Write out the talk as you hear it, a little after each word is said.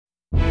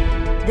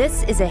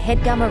This is a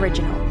HeadGum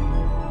original.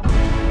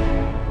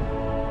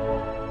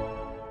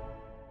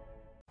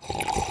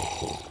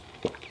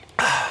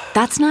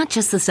 That's not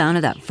just the sound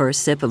of that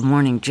first sip of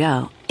Morning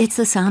Joe. It's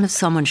the sound of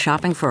someone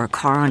shopping for a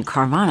car on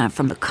Carvana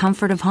from the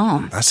comfort of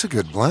home. That's a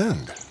good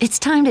blend. It's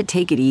time to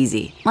take it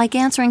easy, like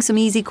answering some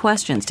easy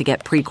questions to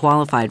get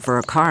pre-qualified for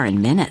a car in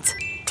minutes.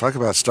 Talk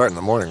about starting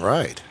the morning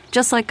right.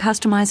 Just like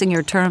customizing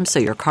your terms so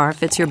your car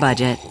fits your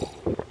budget.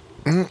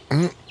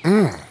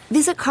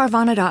 Visit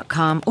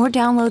Carvana.com or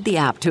download the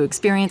app to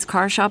experience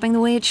car shopping the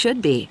way it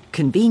should be.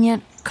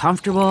 Convenient,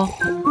 comfortable.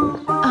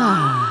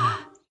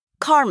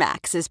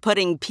 CarMax is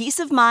putting peace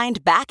of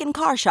mind back in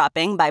car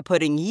shopping by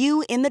putting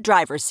you in the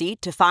driver's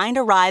seat to find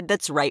a ride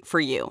that's right for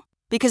you.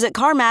 Because at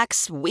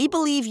CarMax, we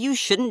believe you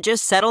shouldn't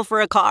just settle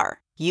for a car.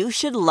 You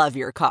should love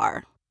your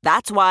car.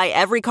 That's why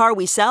every car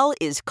we sell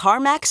is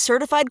CarMax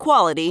certified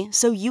quality,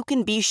 so you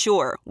can be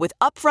sure with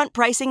upfront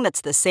pricing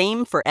that's the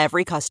same for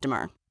every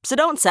customer. So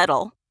don't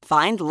settle.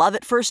 Find love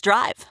at first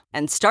drive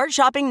and start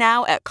shopping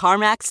now at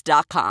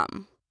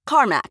CarMax.com.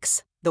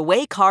 CarMax, the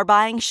way car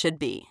buying should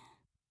be.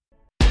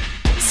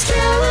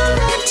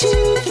 Skeleton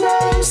to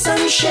throw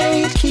some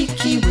shade,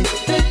 Kiki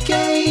with the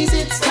gaze.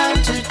 It's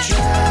time to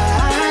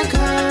drag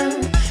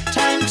her,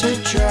 time to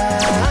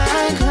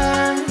drag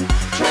her,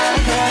 drag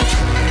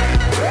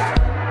her.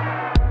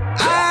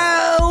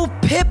 Oh,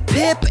 pip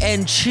pip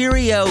and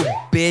cheerio,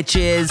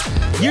 bitches.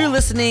 You're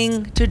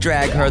listening to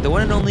Drag Her, the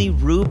one and only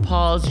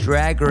RuPaul's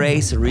Drag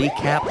Race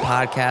recap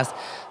podcast.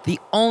 The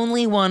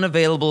only one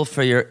available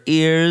for your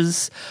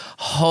ears,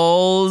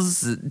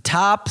 holes,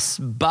 tops,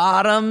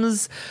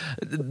 bottoms,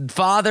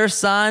 father,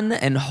 son,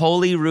 and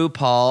holy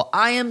RuPaul.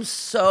 I am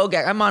so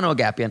gagged. I'm Mano,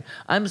 Agapion.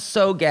 I'm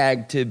so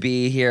gagged to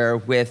be here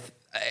with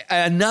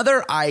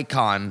another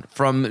icon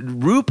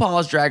from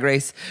RuPaul's Drag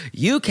Race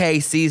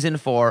UK Season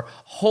 4.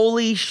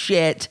 Holy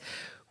shit.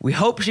 We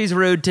hope she's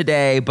rude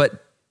today,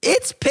 but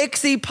it's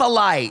Pixie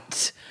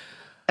Polite.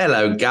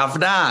 Hello,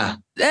 Governor.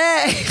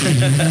 Hey.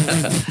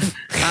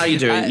 How are you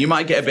doing? You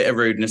might get a bit of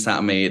rudeness out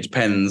of me. It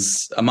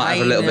depends. I might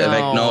have a little bit of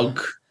eggnog.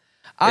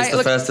 It's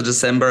the 1st of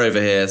December over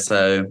here,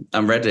 so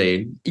I'm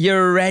ready.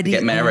 You're ready?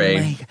 Get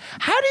merry. Oh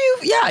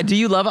how do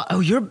you love it?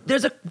 Oh,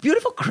 there's a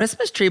beautiful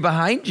Christmas tree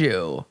behind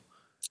you.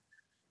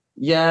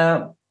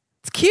 Yeah.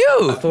 It's cute.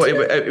 I thought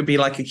it would be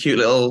like a cute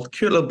little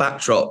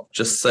backdrop,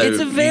 just so it's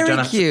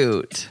very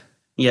cute.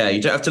 Yeah,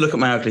 you don't have to look at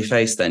my ugly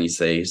face then, you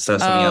see. So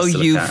something else to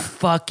look you at.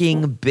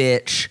 Fucking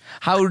bitch.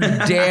 How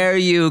dare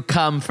you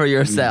come for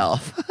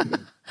yourself?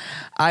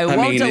 I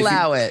won't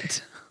allow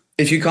it.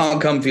 If you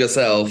can't come for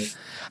yourself.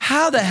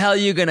 How the hell are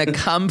you going to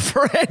come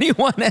for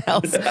anyone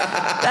else?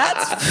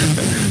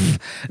 That's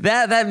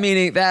that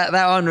meaning that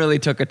one really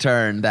took a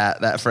turn,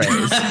 that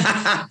phrase.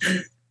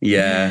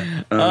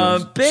 Yeah.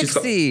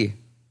 Pixie.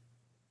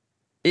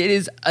 It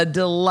is a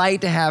delight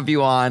to have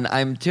you on.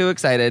 I'm too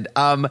excited.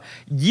 Can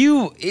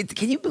you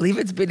believe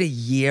it's been a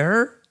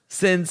year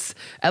since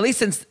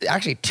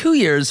 2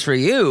 years for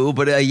you,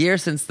 but a year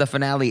since the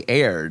finale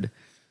aired?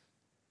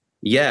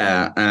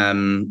 Yeah.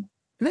 Isn't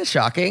that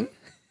shocking?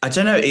 I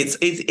don't know. It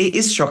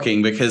is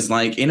shocking because,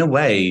 like, in a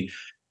way,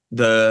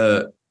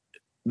 the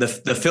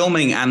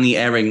filming and the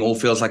airing all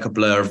feels like a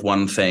blur of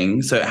one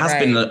thing. So it has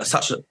been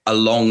such a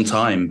long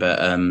time,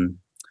 but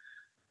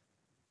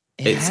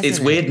it's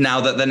weird now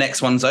that the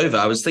next one's over.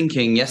 I was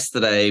thinking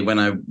yesterday when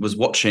I was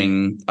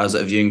at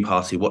a viewing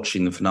party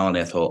watching the finale,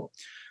 I thought,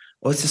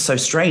 well, this is so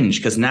strange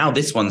because now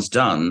this one's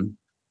done.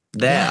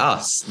 They're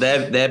us.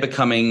 They're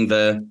becoming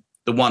the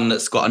one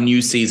that's got a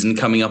new season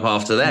coming up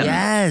after them.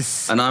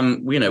 Yes.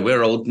 And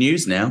we're old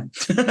news now.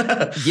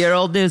 You're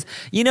old news.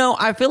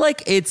 I feel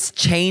like it's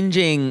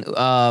changing.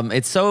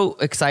 It's so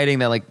exciting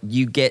that like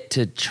you get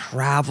to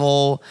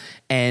travel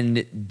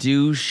and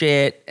do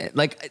shit.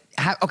 Like,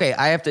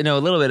 I have to know a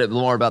little bit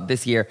more about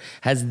this year.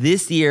 Has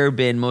this year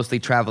been mostly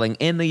traveling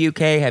in the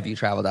UK? Have you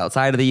traveled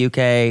outside of the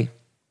UK?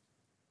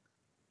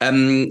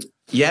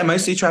 Yeah,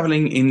 mostly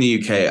traveling in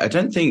the UK. I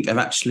don't think I've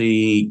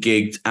actually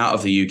gigged out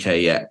of the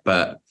UK yet,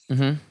 but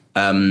I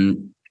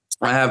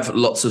have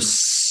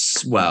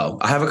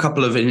I have a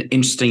couple of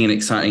interesting and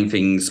exciting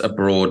things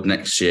abroad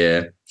next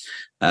year.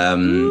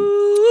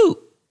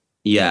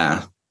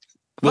 Yeah.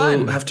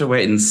 We'll have to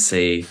wait and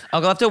see.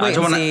 I'll have to wait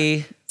and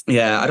see.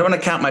 Yeah, I don't want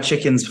to count my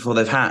chickens before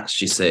they've hatched,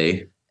 you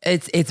see.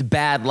 It's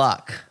bad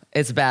luck.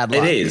 It's bad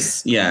luck. It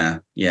is, yeah.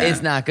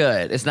 It's not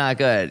good.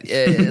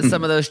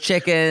 Some of those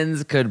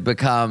chickens could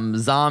become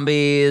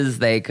zombies.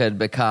 They could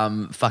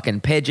become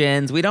fucking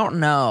pigeons. We don't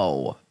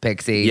know,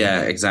 Pixie.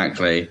 Yeah,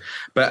 exactly.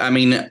 But, I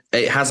mean,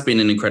 it has been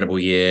an incredible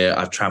year.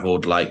 I've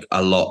traveled, like,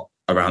 a lot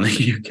around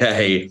the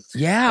UK.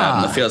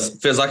 Yeah. It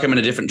feels like I'm in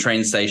a different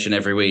train station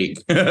every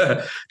week.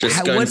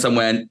 Just going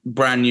somewhere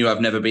brand new I've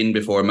never been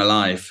before in my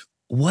life.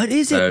 What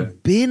is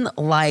it been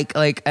like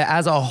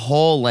as a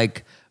whole,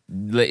 like,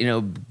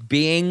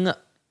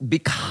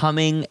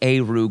 becoming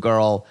a Ru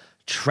girl,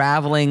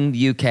 traveling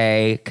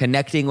UK,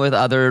 connecting with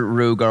other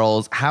Ru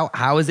girls? How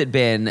has it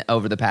been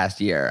over the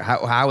past year?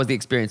 How has the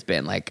experience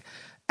been? Like,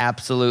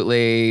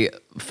 absolutely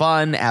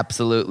fun,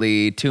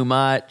 absolutely too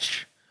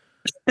much?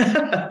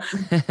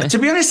 To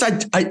be honest,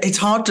 it's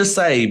hard to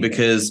say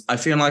because I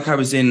feel like I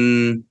was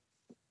in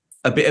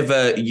a bit of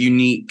a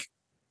unique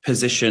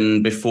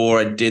position before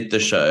I did the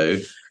show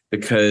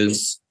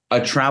because I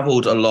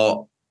traveled a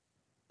lot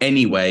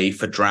anyway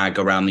for drag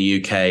around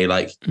the UK,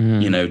 like,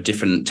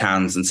 different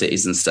towns and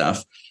cities and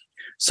stuff.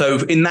 So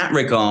in that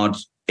regard,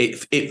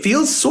 it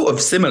feels sort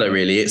of similar,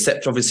 really,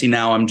 except obviously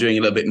now I'm doing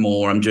a little bit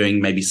more. I'm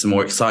doing maybe some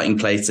more exciting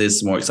places,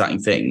 some more exciting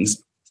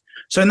things.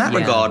 So in that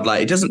regard,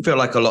 like, it doesn't feel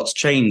like a lot's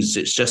changed.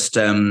 It's just,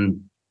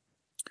 I'm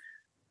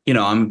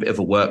a bit of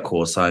a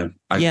workhorse.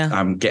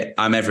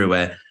 I'm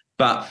everywhere.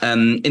 But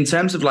in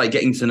terms of like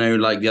getting to know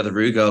like the other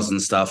Rue girls and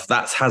stuff,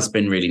 that has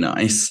been really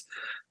nice.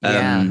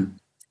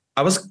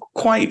 I was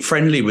quite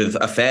friendly with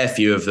a fair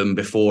few of them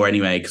before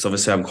anyway, because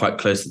obviously I'm quite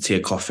close to Tia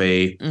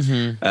Coffee.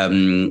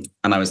 And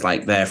I was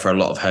like there for a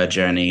lot of her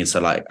journey. So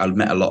like I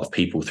met a lot of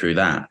people through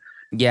that.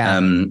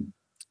 Yeah.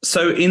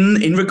 So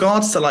in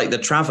regards to like the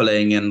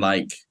traveling and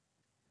like,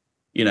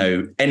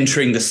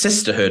 entering the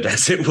sisterhood,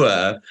 as it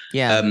were.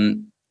 Yeah.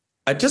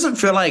 It doesn't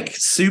feel like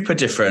super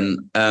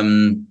different.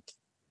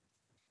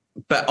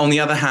 But on the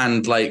other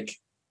hand, like,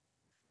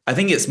 I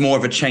think it's more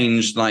of a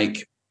change,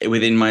 like,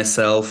 within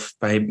myself.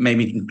 I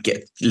maybe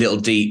get a little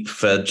deep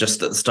for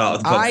just at the start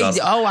of the podcast.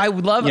 I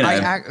would love it.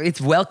 It's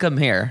welcome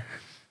here.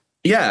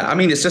 Yeah. I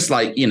mean, it's just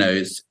like,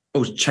 it's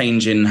all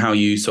changing how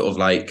you sort of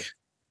like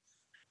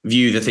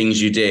view the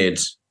things you did.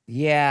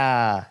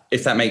 Yeah.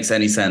 If that makes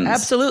any sense.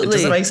 Absolutely.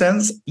 Does it make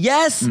sense?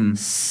 Yes.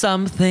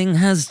 Something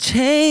has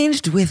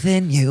changed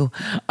within you.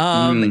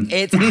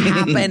 It's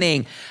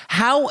happening.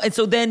 And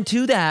so then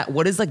to that,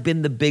 what has like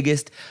been the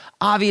biggest,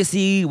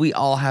 obviously we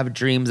all have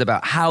dreams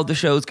about how the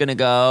show's going to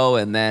go.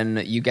 And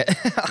then you get,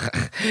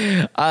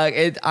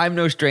 I'm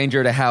no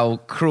stranger to how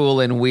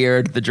cruel and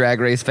weird the Drag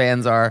Race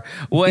fans are.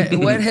 What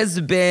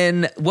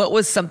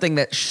was something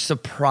that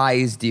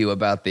surprised you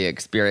about the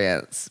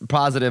experience,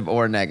 positive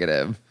or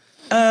negative?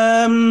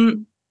 I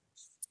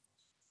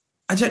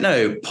don't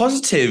know.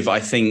 Positive,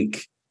 I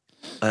think,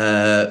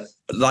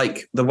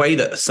 like the way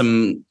that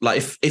some,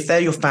 like if they're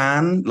your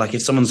fan, like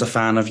if someone's a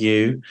fan of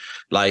you,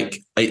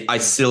 like I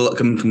still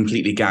am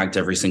completely gagged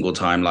every single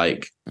time.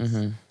 Like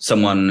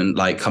someone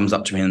like comes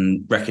up to me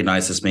and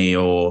recognizes me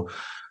or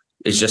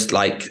is just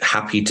like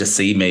happy to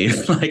see me.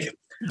 Like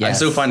I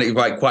still find it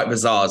quite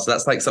bizarre. So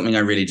that's like something I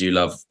really do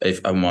love, if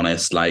I'm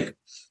honest. Like,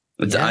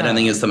 I don't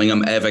think it's something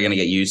I'm ever going to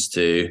get used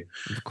to.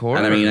 Of course.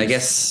 And I mean, I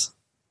guess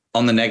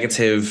on the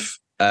negative,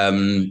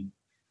 I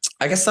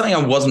guess something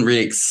I wasn't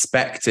really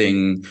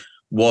expecting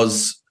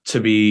was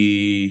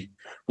the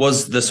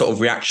sort of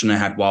reaction I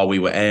had while we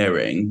were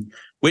airing,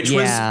 which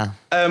was,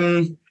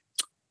 it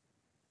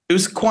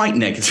was quite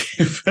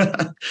negative.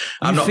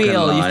 I'm not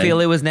gonna lie. You feel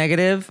it was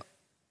negative?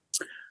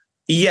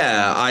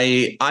 Yeah,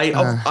 I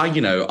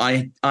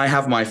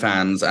have my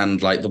fans,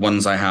 and like the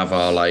ones I have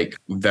are like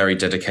very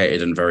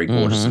dedicated and very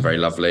gorgeous and very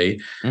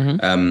lovely.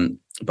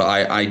 But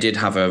I did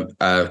have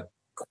a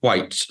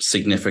quite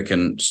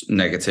significant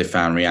negative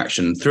fan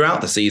reaction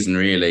throughout the season,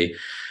 really,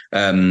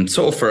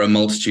 sort of for a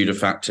multitude of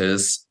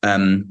factors.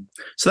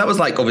 So that was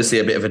like obviously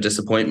a bit of a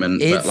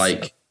disappointment, but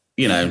like,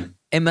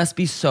 it must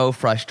be so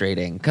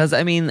frustrating because,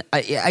 I mean,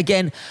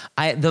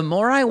 the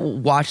more I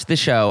watch the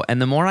show and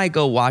the more I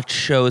go watch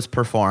shows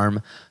perform,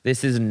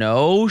 this is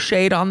no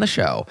shade on the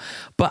show,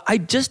 but I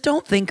just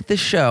don't think the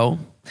show,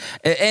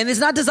 and it's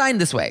not designed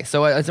this way,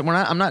 so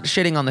I'm not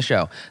shitting on the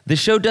show. The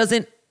show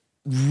doesn't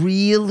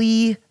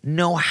really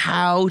know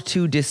how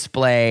to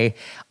display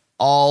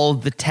all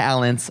the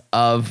talents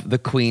of the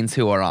queens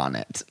who are on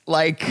it.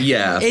 Like,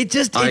 it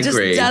just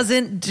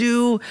doesn't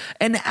do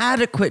an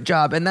adequate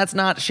job. And that's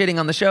not shitting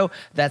on the show.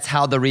 That's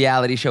how the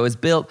reality show is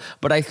built.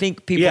 But I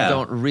think people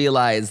don't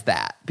realize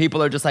that.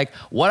 People are just like,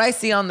 what I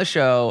see on the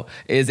show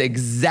is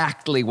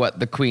exactly what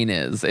the queen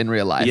is in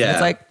real life. Yeah. And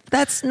it's like,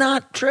 that's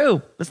not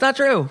true. That's not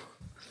true.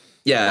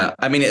 Yeah.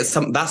 I mean, that's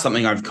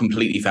something I've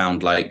completely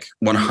found like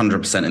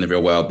 100% in the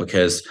real world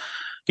because,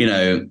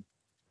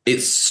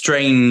 it's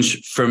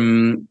strange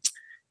from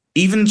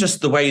even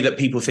just the way that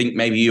people think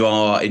maybe you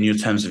are in your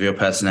terms of your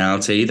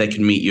personality. They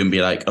can meet you and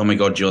be like, oh my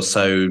God, you're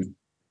so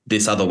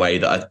this other way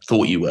that I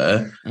thought you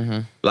were.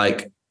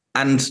 Like,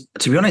 and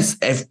to be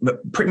honest,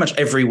 pretty much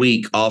every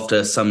week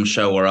after some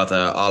show or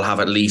other, I'll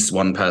have at least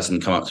one person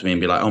come up to me and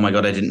be like, oh my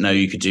God, I didn't know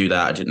you could do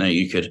that. I didn't know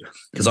you could,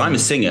 because I'm a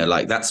singer.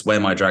 Like that's where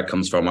my drag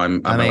comes from.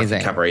 I'm like a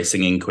cabaret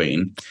singing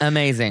queen.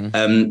 Amazing.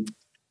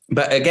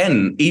 But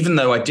again, even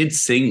though I did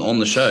sing on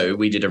the show,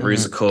 we did a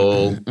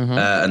musical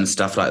and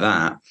stuff like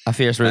that. A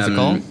fierce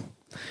musical.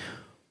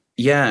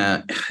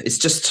 Yeah, it's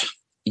just,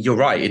 you're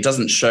right. It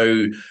doesn't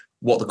show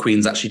what the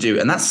queens actually do.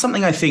 And that's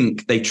something I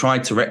think they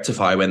tried to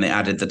rectify when they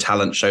added the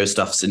talent show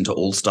stuffs into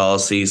All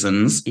Stars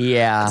seasons.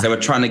 Yeah. They were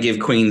trying to give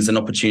queens an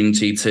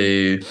opportunity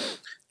to,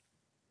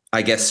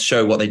 I guess,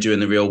 show what they do in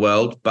the real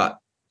world. But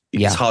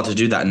it's hard to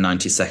do that in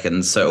 90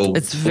 seconds. So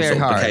it's very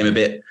hard. Became a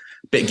bit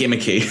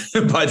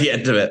gimmicky by the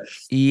end of it.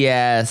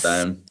 Yes.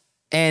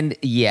 And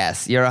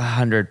yes, you're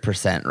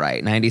 100%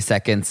 right. 90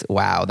 seconds.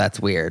 Wow, that's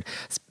weird.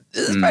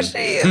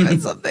 especially if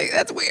it's something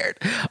that's weird.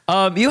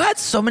 You had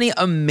so many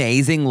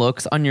amazing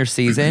looks on your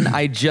season.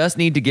 I just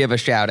need to give a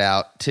shout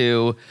out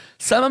to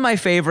some of my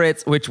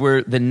favorites, which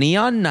were the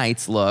Neon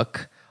Nights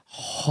look.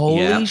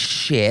 Holy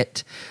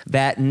shit,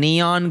 that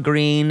neon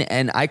green,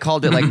 and I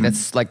called it like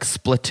this, like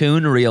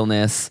Splatoon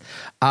realness.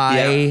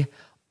 I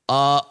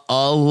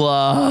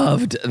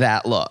loved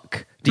that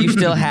look. Do you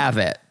still have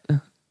it?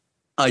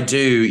 I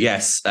do,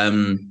 yes.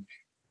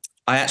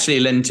 I actually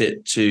lent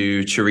it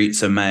to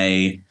Charitza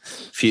May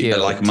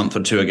like a month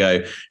or two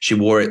ago. She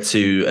wore it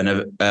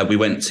to, we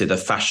went to the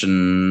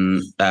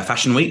Fashion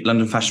Week,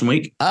 London Fashion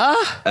Week.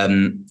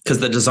 Because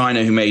the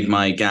designer who made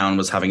my gown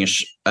was having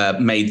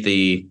made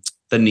the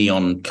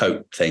neon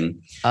coat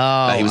thing.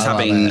 He was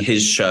having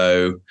his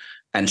show,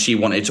 and she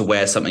wanted to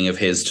wear something of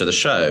his to the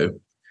show.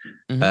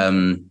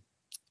 And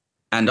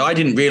I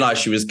didn't realize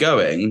she was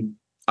going.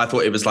 I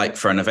thought it was like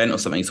for an event or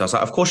something. So I was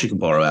like, of course you can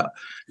borrow it,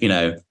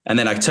 And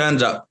then I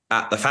turned up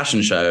at the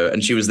fashion show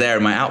and she was there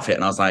in my outfit.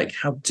 And I was like,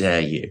 how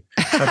dare you?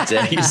 How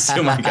dare you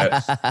steal my coat?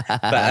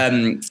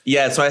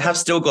 But so I have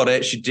still got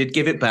it. She did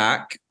give it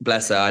back.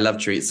 Bless her. I love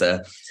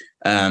Teresa.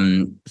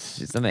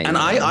 She's amazing. And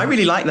I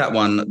really like that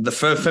one.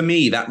 For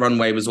me, that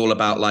runway was all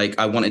about like,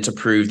 I wanted to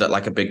prove that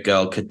like a big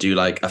girl could do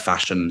like a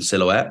fashion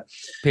silhouette.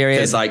 Period.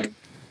 Because like,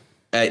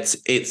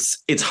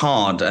 it's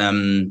hard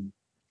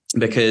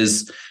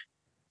because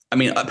I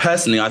mean,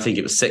 personally, I think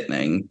it was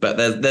sickening, but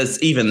there's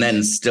even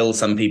then still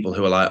some people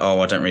who are like, oh,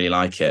 I don't really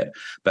like it.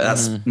 But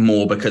that's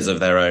more because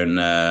of their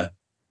own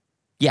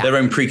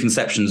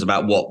preconceptions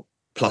about what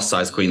plus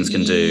size queens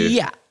can do.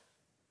 Yeah.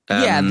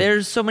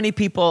 There's so many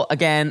people,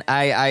 again,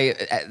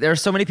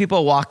 there's so many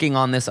people walking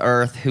on this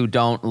earth who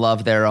don't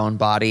love their own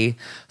body.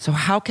 So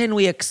how can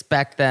we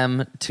expect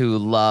them to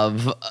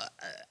love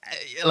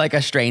like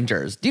a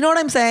stranger's? Do you know what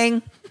I'm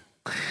saying?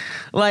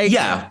 Like,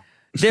 yeah.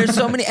 There's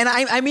so many, and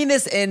I mean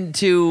this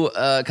into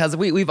because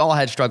we've all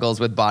had struggles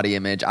with body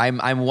image.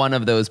 I'm one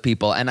of those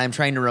people, and I'm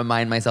trying to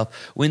remind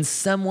myself when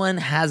someone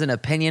has an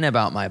opinion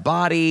about my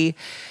body,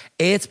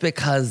 it's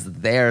because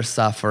they're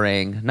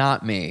suffering,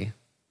 not me.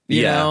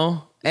 You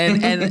know,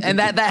 and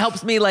that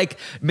helps me like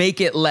make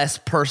it less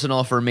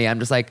personal for me. I'm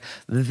just like,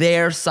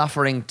 they're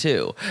suffering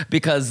too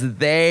because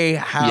they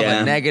have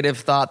a negative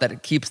thought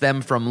that keeps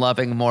them from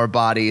loving more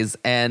bodies,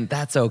 and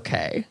that's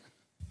okay.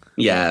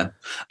 Yeah,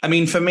 I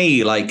mean, for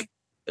me, like,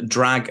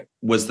 drag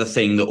was the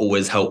thing that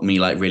always helped me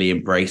like really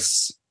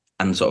embrace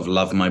and sort of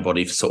love my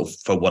body for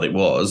what it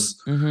was.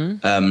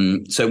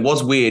 So it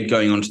was weird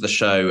going onto the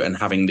show and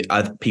having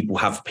other people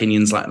have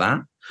opinions like that.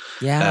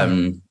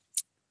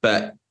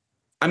 But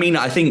I mean,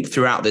 I think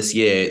throughout this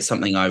year, it's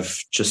something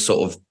I've just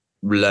sort of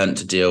learned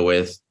to deal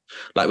with.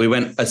 Like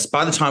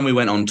by the time we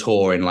went on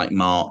tour in like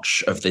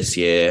March of this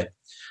year,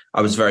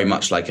 I was very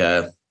much like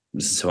this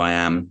is who I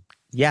am.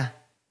 Yeah.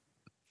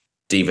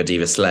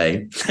 Diva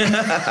slay.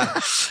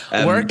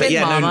 Working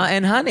mama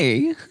and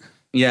honey.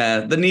 Yeah,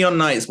 the Neon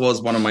Nights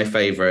was one of my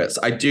favorites.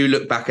 I do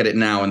look back at it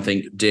now and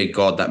think, dear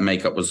God, that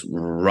makeup was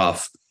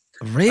rough.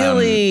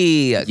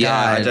 Really?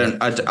 Yeah,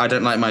 I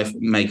don't like my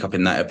makeup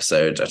in that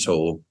episode at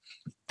all.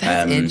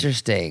 That's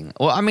interesting.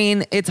 Well, I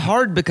mean, it's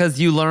hard because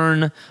you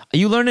learn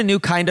a new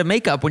kind of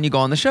makeup when you go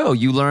on the show.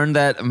 You learn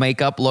that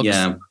makeup looks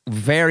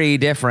very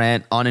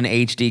different on an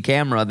HD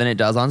camera than it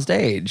does on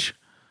stage.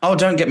 Oh,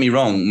 don't get me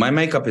wrong. My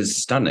makeup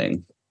is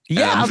stunning.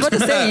 Yeah, I was about to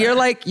say,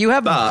 you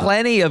have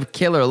plenty of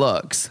killer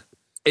looks.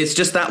 It's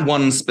just that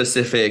one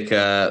specific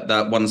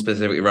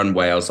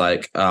runway. I was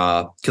like,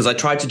 because I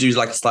tried to do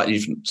like a slightly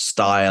different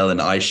style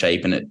and eye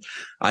shape, and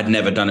I'd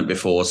never done it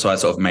before. So I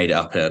sort of made it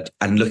up.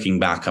 And looking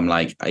back, I'm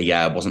like,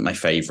 it wasn't my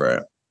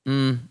favorite.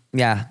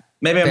 Yeah.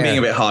 Maybe I'm being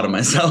a bit hard on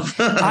myself.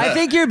 I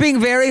think you're being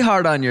very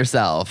hard on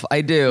yourself.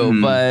 I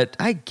do, but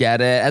I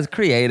get it. As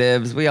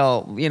creatives, we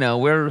all,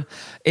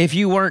 if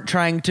you weren't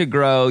trying to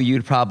grow,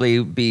 you'd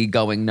probably be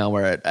going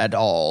nowhere at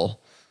all.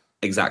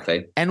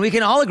 Exactly. And we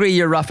can all agree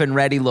your rough and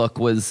ready look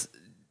was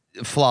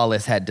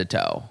flawless head to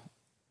toe.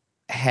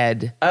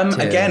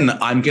 Again,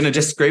 I'm going to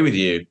disagree with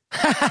you.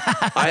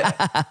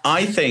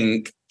 I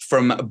think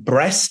from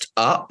breast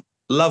up,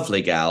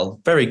 lovely gal,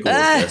 very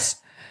gorgeous.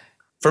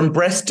 From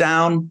breast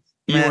down,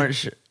 you weren't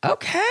sure.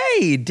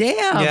 Okay,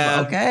 damn.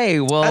 Yeah. Okay,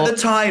 well, at the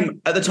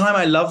time,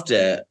 I loved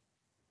it,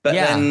 but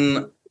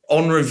then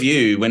on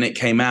review when it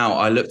came out,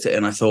 I looked at it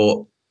and I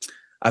thought,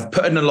 I've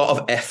put in a lot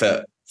of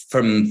effort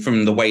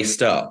from the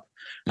waist up,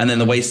 and then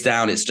the waist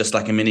down, it's just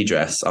like a mini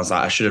dress. I was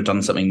like, I should have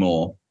done something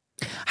more.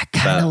 I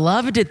kind of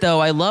loved it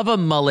though. I love a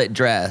mullet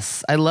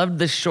dress. I loved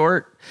the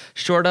short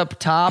up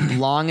top,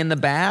 long in the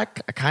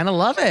back. I kind of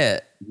love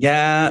it.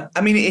 Yeah,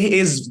 I mean, it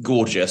is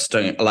gorgeous.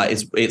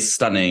 It's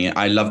stunning.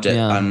 I loved it.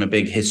 Yeah. I'm a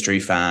big history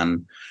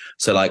fan,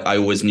 so like I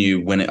always knew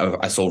when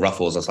I saw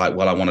ruffles, I was like,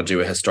 well, I want to do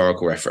a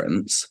historical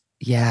reference.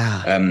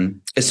 Yeah.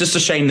 It's just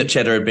a shame that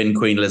Cheddar had been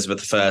Queen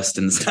Elizabeth I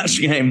in the Snatch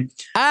Game,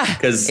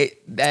 because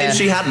if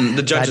she hadn't,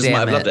 the judges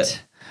might have loved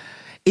it.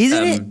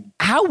 Isn't it?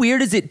 How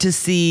weird is it to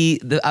see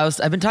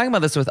I've been talking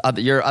about this with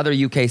your other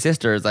UK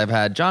sisters. I've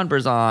had John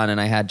Berzon and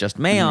I had Just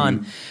May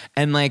on,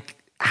 and like,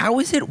 how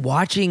is it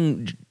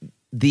watching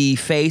the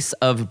face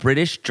of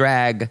British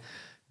drag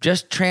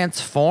just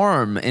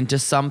transform into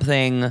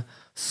something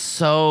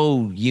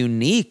so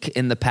unique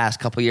in the past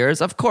couple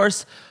years. Of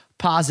course,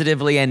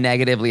 positively and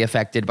negatively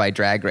affected by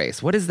Drag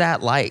Race. What is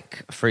that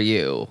like for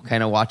you,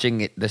 kind of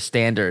watching the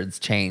standards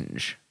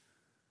change?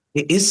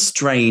 It is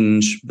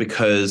strange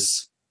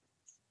because,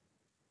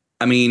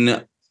 I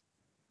mean,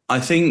 I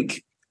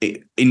think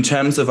in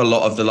terms of a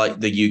lot of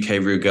the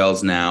UK Ru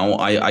girls now,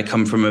 I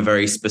come from a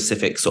very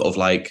specific sort of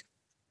like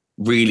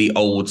really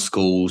old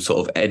school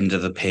sort of end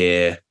of the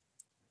pier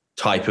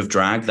type of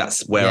drag.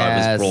 That's where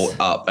I was brought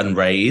up and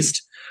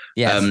raised.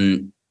 Yes.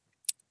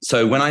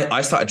 So when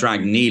I started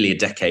drag nearly a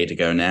decade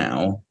ago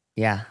now.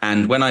 Yeah.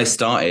 And when I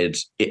started,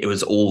 it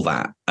was all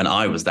that. And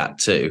I was that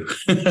too.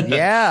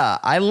 Yeah.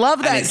 I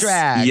love that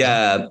drag.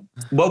 Yeah.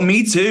 Well,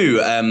 me too.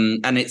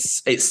 And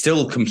it's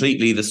still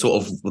completely the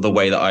sort of the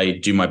way that I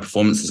do my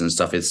performances and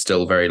stuff is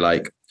still very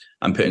like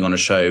I'm putting on a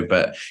show.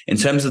 But in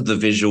terms of the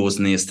visuals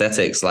and the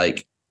aesthetics,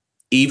 like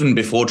even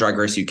before Drag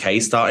Race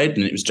UK started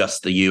and it was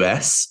just the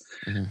US,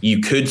 you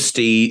could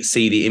see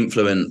the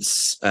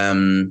influence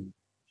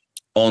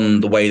on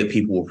the way that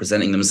people were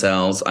presenting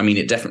themselves. I mean,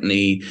 it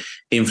definitely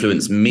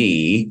influenced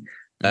me.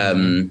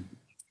 And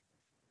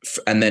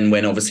then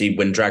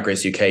when Drag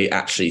Race UK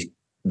actually,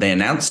 they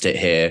announced it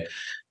here,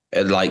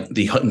 like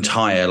the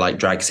entire like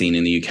drag scene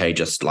in the UK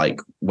just like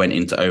went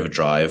into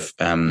overdrive.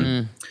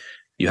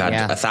 You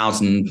had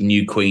 1,000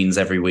 new queens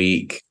every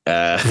week.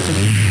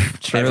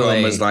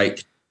 Everyone was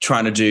like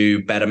trying to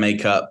do better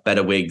makeup,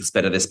 better wigs,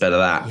 better this, better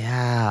that.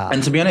 Yeah.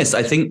 And to be honest,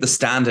 I think the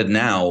standard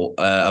now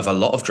of a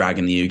lot of drag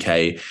in the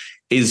UK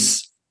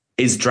is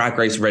Drag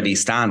Race ready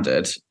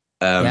standard.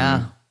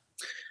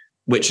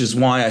 Which is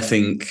why I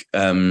think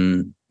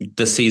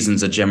the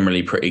seasons are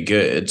generally pretty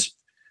good.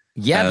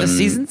 Yeah, the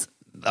seasons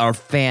are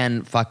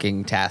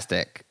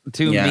fan-fucking-tastic.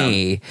 To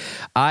me,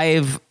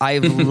 I've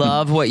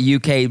loved what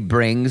UK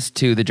brings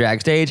to the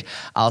drag stage.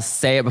 I'll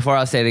say it before,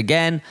 I'll say it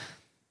again.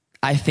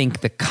 I think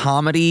the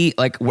comedy,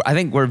 I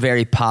think we're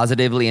very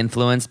positively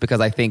influenced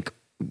because I think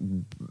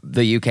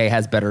the UK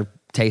has better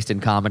taste in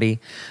comedy.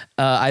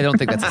 I don't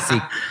think that's a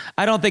secret.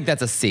 I don't think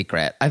that's a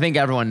secret. I think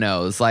everyone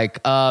knows.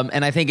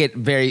 And I think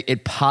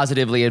it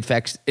positively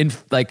affects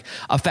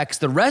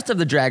the rest of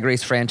the Drag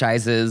Race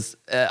franchises,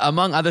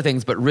 among other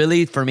things. But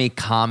really, for me,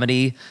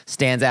 comedy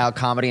stands out.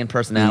 Comedy and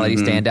personality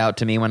stand out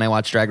to me when I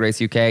watch Drag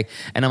Race UK,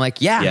 and I'm like,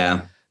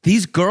 yeah.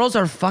 These girls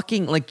are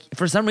fucking,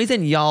 for some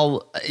reason,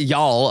 y'all,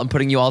 I'm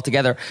putting you all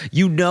together.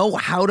 You know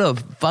how to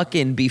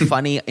fucking be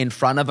funny in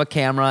front of a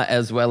camera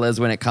as well as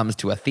when it comes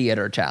to a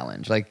theater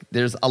challenge.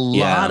 There's a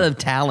lot of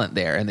talent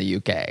there in the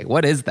UK.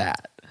 What is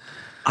that?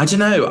 I don't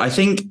know. I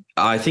think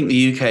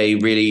the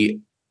UK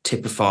really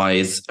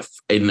typifies,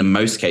 in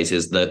most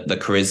cases, the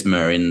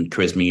charisma in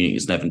charisma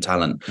unities and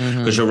talent.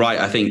 Because you're right.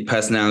 I think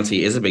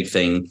personality is a big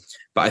thing.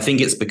 But I think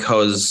it's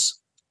because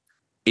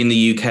in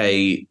the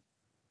UK,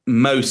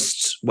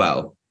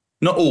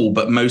 not all,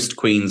 but most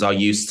queens are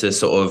used to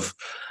sort of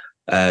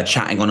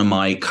chatting on a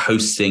mic,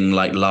 hosting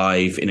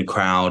live in a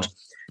crowd.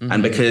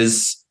 And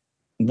because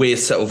we're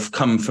sort of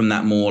come from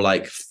that more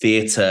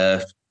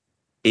theatre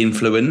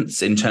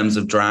influence in terms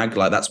of drag,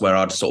 that's where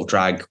our sort of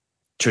drag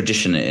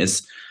tradition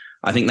is.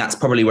 I think that's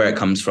probably where it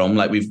comes from.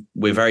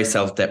 We're very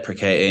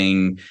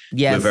self-deprecating.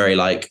 Yes. We're very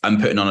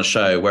I'm putting on a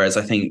show. Whereas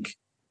I think,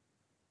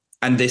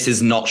 and this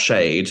is not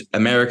shade,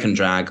 American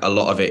drag, a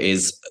lot of it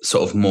is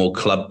sort of more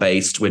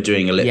club-based. We're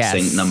doing a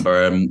lip-sync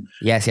number.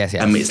 Yes.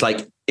 And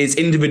it's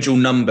individual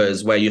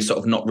numbers where you're sort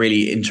of not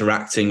really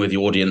interacting with the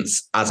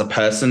audience as a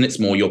person. It's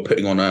more you're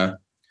putting on a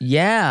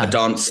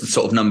dance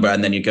sort of number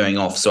and then you're going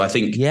off. So I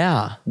think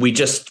we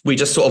just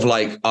sort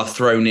of are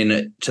thrown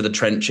in to the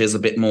trenches a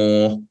bit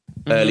more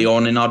early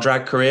on in our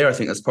drag career. I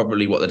think that's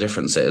probably what the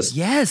difference is.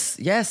 Yes.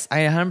 I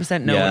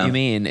 100% know what you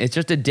mean. It's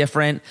just a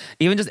different,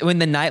 even just when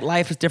the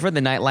nightlife is different,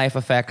 the nightlife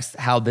affects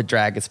how the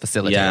drag is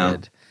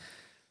facilitated.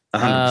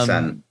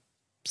 100%.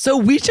 So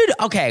we should,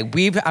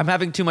 I'm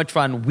having too much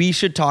fun. We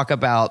should talk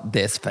about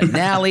this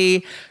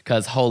finale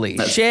because holy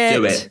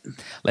shit.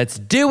 Let's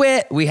do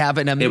it. We have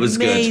an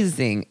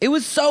amazing, it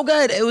was so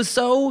good. It was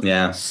so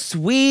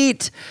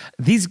sweet.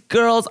 These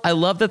girls, I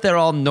love that they're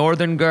all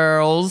Northern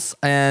girls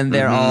and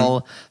they're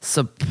all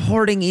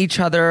supporting each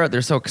other.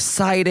 They're so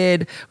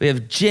excited. We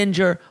have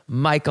Ginger,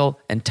 Michael,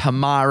 and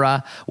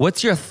Tamara.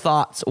 What's your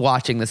thoughts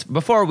watching this?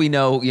 Before we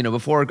know,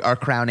 before our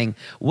crowning,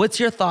 what's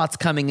your thoughts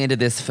coming into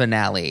this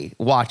finale,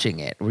 watching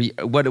it?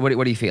 What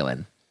are you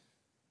feeling?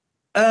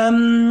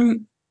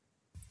 I'm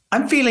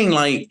feeling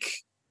like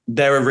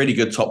they're a really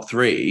good top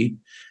three.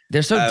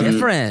 They're so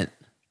different.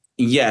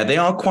 Yeah, they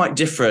are quite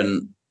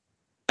different.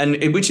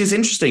 And which is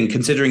interesting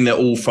considering they're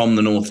all from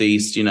the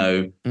Northeast,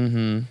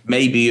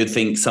 maybe you'd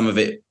think some of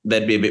it,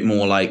 they'd be a bit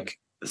more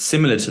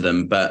similar to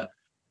them. But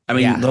I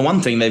mean, the one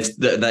thing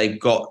they've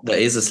got that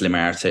is a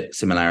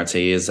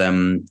similarity is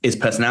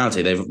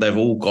personality. They've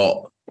all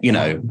got,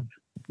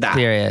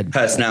 that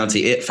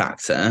personality it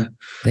factor.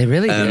 They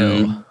really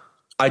do.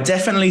 I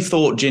definitely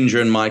thought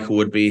Ginger and Michael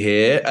would be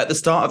here. At the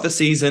start of the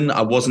season,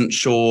 I wasn't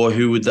sure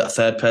who the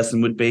third person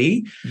would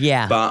be.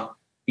 Yeah. But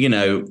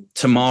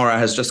Tamara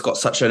has just got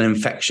such an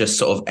infectious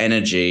sort of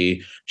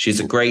energy. She's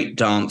a great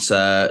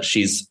dancer.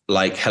 She's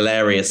like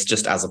hilarious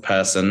just as a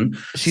person.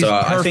 She's so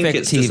I think perfect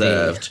it's TV.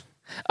 deserved.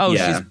 Oh,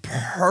 Yeah. she's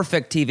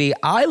perfect TV.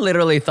 I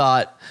literally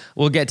thought,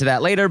 we'll get to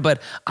that later,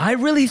 but I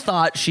really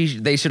thought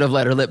they should have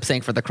let her lip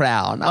sync for the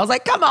crown. I was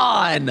like, come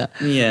on.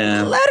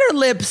 Yeah. Let her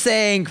lip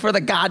sync for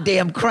the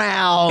goddamn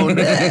crown.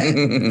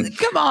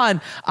 Come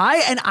on.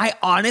 I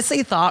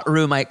honestly thought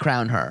Rue might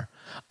crown her.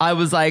 I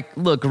was like,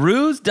 look,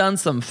 Rue's done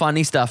some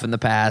funny stuff in the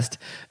past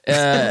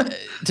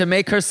to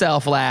make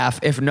herself laugh,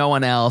 if no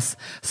one else.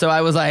 So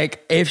I was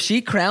like, if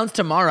she crowns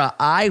Tamara,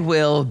 I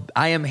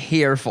am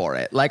here for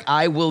it. Like,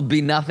 I will be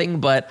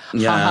nothing but ha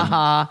ha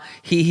ha,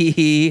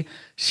 he.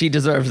 She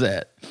deserves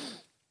it.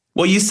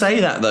 Well, you say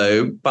that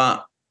though,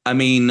 but I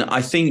mean,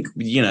 I think,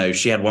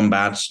 she had one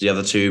badge. The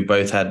other two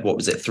both had, what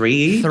was it, 3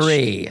 each?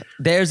 3.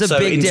 There's a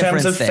big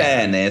difference. So in terms of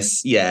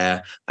fairness,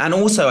 yeah. And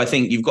also I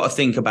think you've got to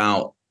think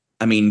about,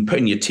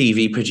 putting your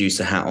TV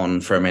producer hat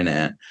on for a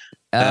minute.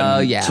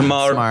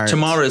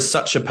 Tamara's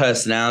such a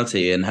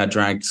personality and her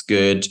drag's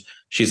good.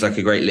 She's like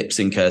a great lip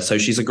syncer. So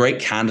she's a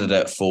great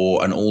candidate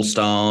for an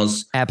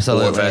All-Stars.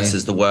 Absolutely. Or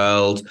versus the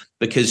world,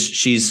 because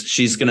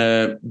she's going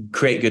to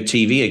create good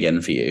TV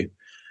again for you.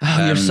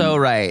 Oh, you're so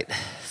right.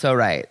 So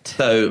right.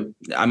 So,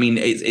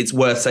 it's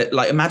worth it.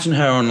 Like, imagine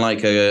her on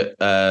like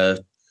an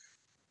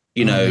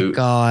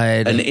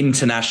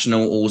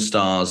international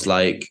All-Stars.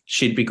 Like,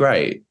 she'd be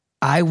great.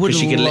 I would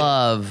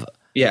love.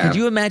 Yeah. Could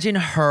you imagine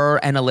her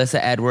and Alyssa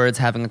Edwards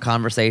having a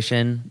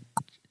conversation?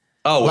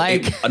 Oh,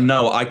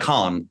 no, I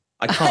can't.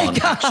 I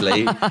can't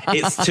actually.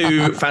 It's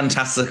too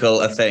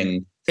fantastical a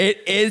thing.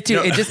 It is too.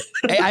 It just.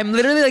 I'm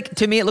literally like.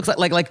 To me, it looks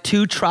like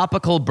two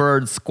tropical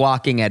birds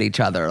squawking at each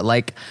other.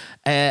 Like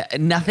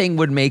nothing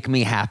would make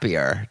me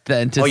happier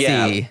than to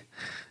see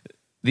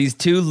these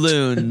two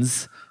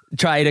loons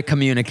try to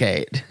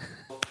communicate.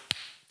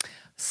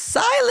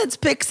 Silence,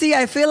 Pixie.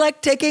 I feel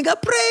like taking a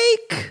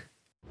break.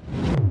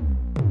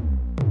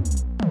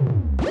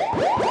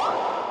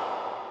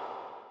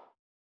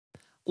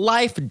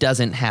 Life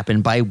doesn't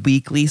happen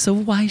bi-weekly, so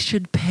why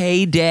should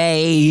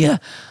payday?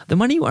 The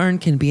money you earn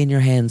can be in your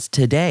hands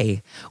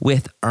today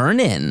with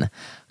Earnin.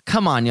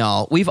 Come on,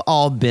 y'all. We've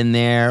all been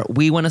there.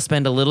 We want to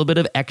spend a little bit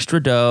of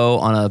extra dough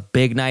on a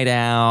big night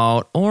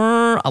out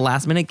or a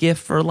last-minute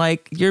gift for,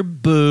 like, your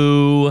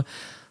boo.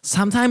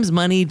 Sometimes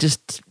money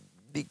just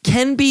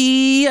can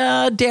be,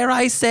 dare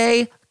I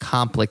say,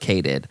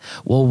 complicated.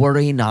 Well,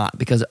 worry not,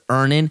 because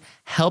Earnin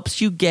helps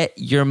you get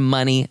your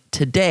money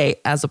today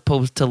as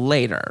opposed to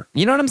later.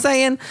 You know what I'm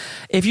saying?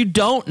 If you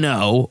don't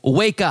know,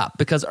 wake up,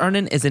 because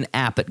Earnin is an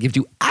app that gives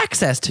you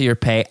access to your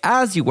pay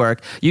as you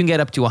work. You can get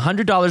up to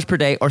 $100 per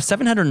day or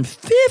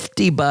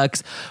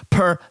 $750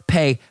 per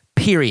pay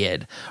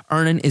period.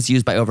 Earnin is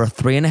used by over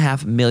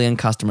 3.5 million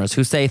customers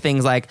who say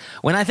things like,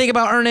 when I think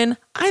about Earnin,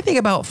 I think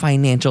about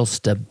financial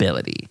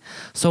stability.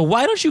 So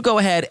why don't you go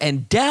ahead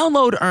and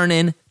download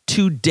Earnin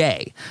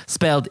today,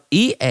 spelled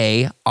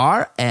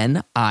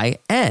EARNIN,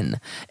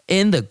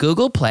 in the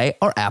Google Play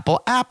or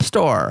Apple App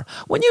Store.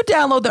 When you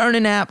download the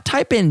Earnin app,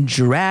 type in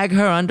Drag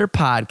Her Under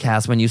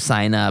Podcast when you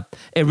sign up.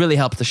 It really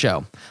helps the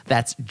show.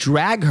 That's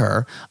Drag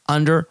Her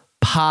Under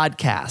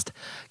Podcast.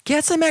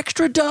 Get some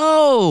extra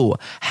dough.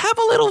 Have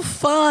a little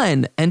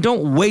fun. And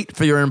don't wait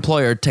for your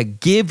employer to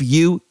give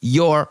you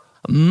your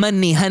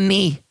money,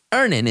 honey.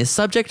 Earnin is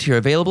subject to your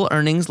available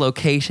earnings,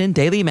 location,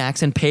 daily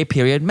max, and pay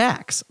period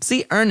max.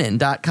 See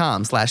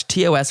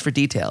earnin.com/TOS for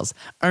details.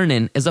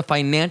 Earnin is a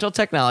financial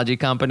technology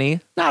company,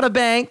 not a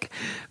bank.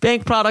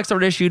 Bank products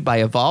are issued by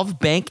Evolve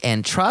Bank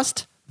and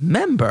Trust,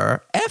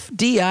 member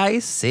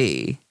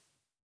FDIC.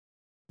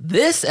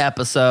 This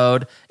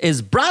episode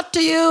is brought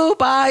to you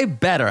by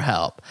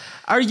BetterHelp.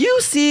 Are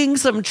you seeing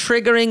some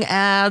triggering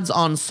ads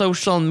on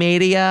social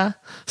media?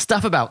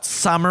 Stuff about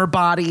summer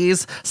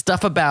bodies,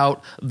 stuff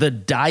about the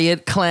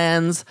diet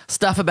cleanse,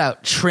 stuff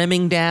about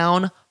trimming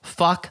down.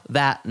 Fuck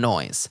that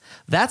noise.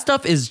 That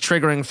stuff is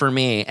triggering for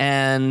me,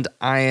 and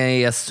I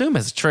assume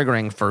it's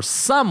triggering for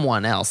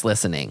someone else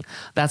listening.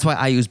 That's why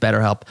I use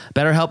BetterHelp.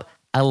 BetterHelp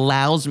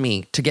allows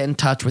me to get in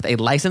touch with a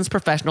licensed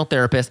professional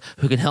therapist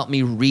who can help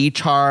me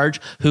recharge,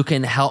 who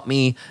can help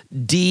me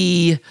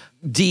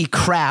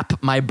decrap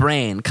my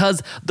brain,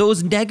 because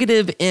those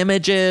negative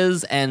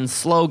images and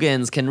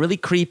slogans can really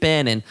creep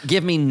in and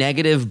give me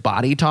negative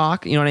body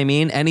talk. You know what I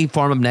mean? Any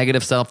form of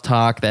negative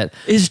self-talk that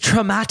is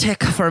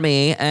traumatic for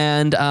me.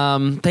 And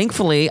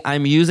thankfully,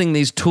 I'm using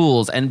these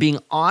tools and being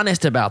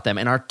honest about them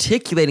and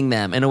articulating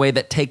them in a way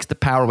that takes the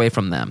power away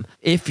from them.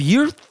 If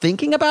you're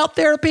thinking about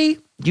therapy,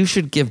 you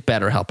should give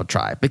BetterHelp a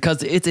try,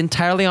 because it's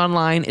entirely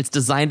online. It's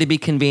designed to be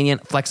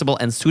convenient, flexible,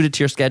 and suited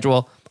to your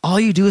schedule. All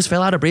you do is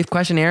fill out a brief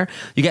questionnaire.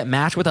 You get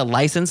matched with a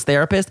licensed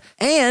therapist,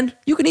 and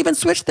you can even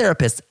switch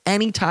therapists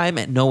anytime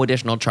at no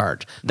additional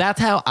charge. That's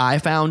how I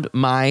found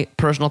my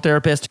personal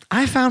therapist.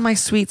 I found my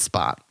sweet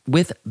spot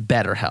with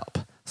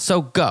BetterHelp.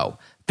 So go.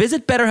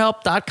 Visit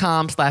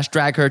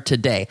BetterHelp.com/dragher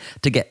today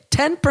to get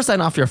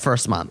 10% off your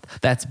first month.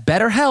 That's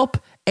BetterHelp,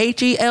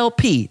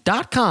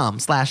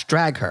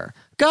 HELP.com/dragher.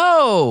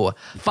 go.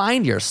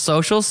 Find your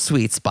social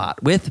sweet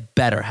spot with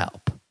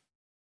BetterHelp.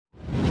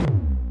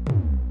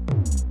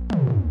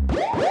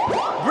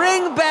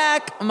 Bring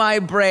back my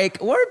break.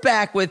 We're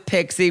back with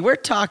Pixie. We're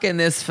talking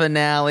this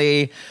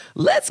finale.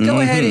 Let's go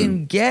ahead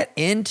and get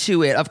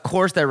into it. Of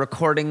course, they're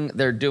recording.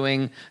 They're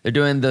doing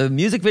the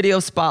music video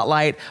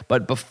spotlight.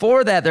 But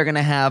before that, they're going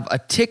to have a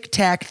Tic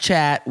Tac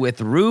chat with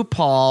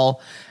RuPaul.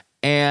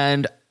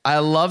 And I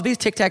love these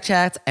Tic Tac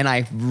chats, and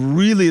I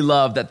really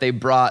love that they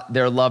brought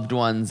their loved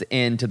ones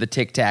into the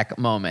Tic Tac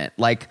moment.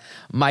 Like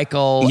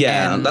Michael.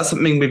 Yeah, that's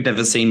something we've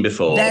never seen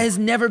before. That has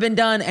never been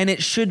done, and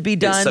it should be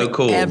done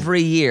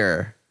every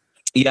year.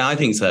 Yeah, I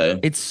think so.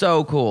 It's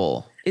so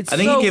cool. I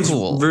think it gives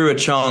Rue a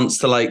chance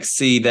to like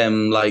see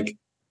them like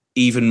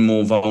even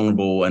more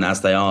vulnerable and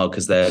as they are,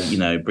 because they're, you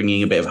know,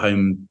 bringing a bit of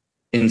home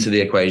into the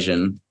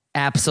equation.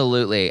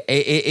 Absolutely.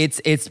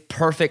 It's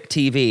perfect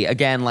TV.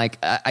 Again, like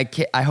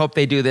I hope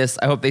they do this.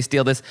 I hope they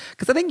steal this,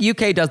 because I think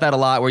UK does that a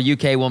lot, where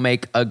UK will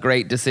make a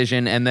great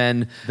decision and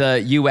then the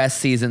US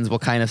seasons will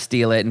kind of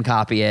steal it and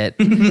copy it.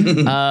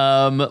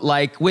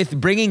 Like with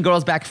bringing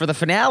girls back for the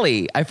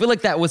finale, I feel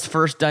like that was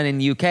first done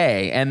in UK,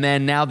 and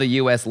then now the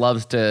US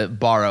loves to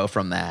borrow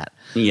from that.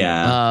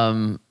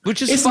 Yeah.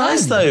 Which is it's fun.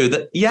 nice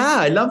though.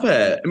 I love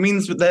it. It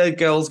means that their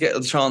girls get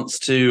a chance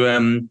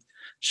to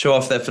show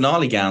off their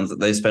finale gowns that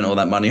they spent all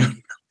that money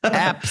on.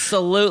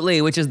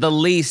 Absolutely, which is the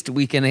least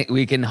we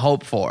can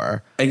hope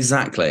for.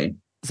 Exactly.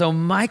 So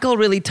Michael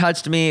really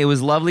touched me. It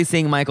was lovely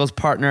seeing Michael's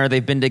partner.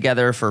 They've been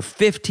together for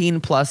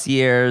 15 plus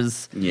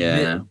years.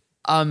 Yeah.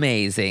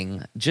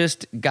 Amazing.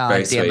 Just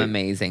goddamn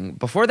amazing.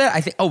 Before that,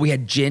 I think, we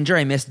had Ginger.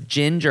 I missed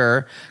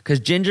Ginger because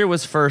Ginger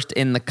was first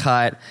in the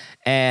cut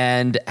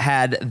and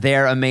had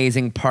their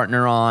amazing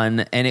partner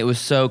on. And it was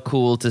so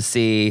cool to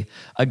see,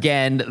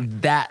 again,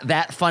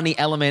 that funny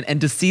element,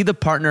 and to see the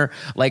partner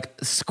like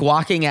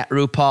squawking at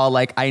RuPaul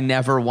like, I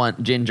never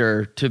want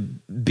Ginger to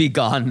be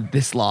gone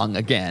this long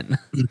again.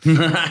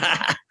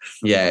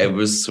 Yeah, it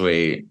was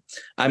sweet.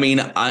 I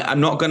mean, I'm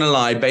not going to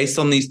lie. Based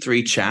on these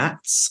three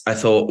chats, I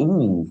thought,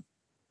 ooh,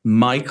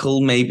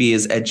 Michael maybe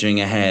is edging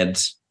ahead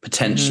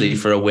potentially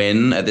for a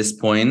win at this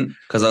point,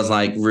 because I was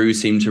like, Rue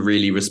seemed to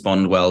really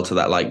respond well to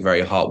that like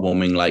very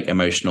heartwarming, like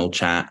emotional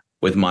chat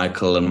with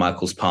Michael and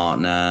Michael's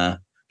partner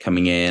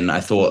coming in.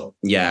 I thought,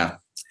 yeah,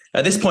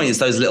 at this point, it's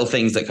those little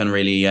things that can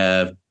really,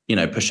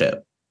 push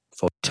it.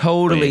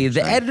 Totally.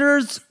 The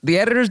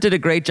editors did a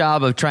great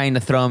job of trying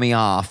to throw me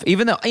off.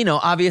 Even though,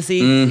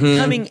 obviously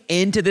coming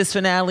into this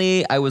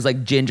finale, I was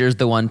like, Ginger's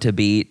the one to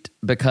beat,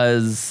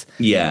 because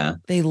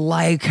they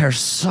like her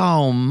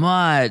so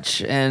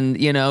much, and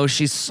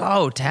she's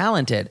so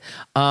talented.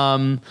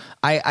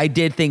 I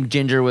did think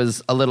Ginger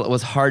was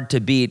hard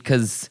to beat,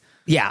 because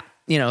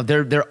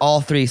they're all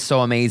three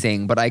so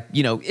amazing, but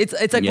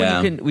it's like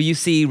when you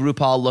see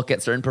RuPaul look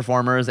at certain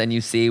performers and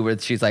you see where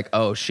she's like,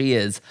 oh,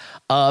 she's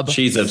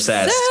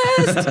obsessed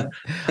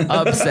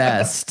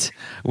obsessed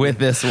with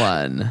this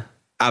one.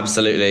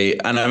 Absolutely.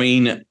 And I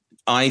mean,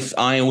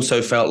 I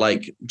also felt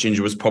like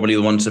Ginger was probably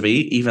the one to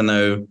beat, even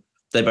though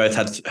they both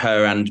had,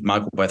 her and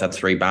Michael both had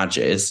 3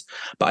 badges.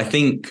 But I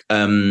think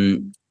I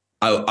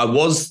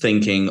was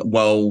thinking,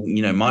 well,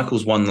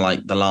 Michael's won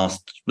like the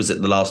last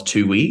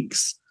 2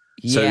 weeks.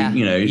 So,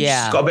 she's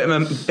got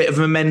a bit of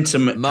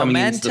momentum coming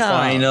into the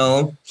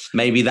final.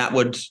 Maybe that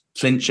would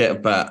clinch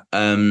it. But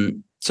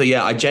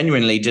I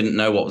genuinely didn't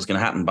know what was going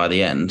to happen by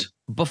the end.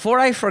 Before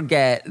I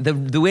forget, the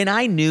when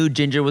I knew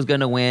Ginger was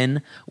going to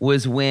win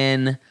was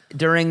when,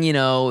 during,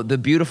 the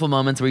beautiful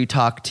moments where you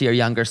talk to your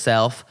younger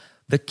self,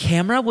 the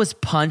camera was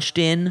punched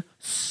in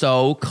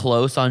so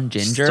close on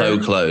Ginger. So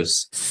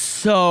close.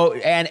 So,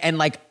 and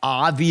like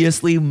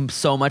obviously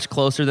so much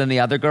closer than the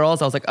other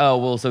girls. I was like, oh,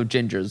 well, so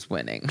Ginger's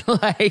winning.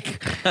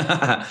 Like,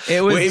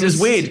 it was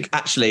weird,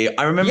 actually.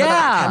 I remember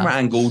that camera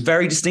angle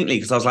very distinctly,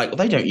 because I was like, well,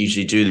 they don't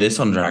usually do this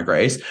on Drag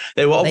Race.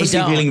 They were obviously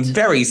feeling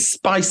very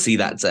spicy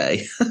that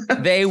day.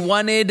 They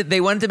wanted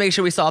to make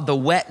sure we saw the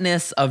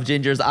wetness of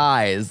Ginger's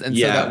eyes, and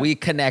so that we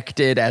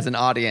connected as an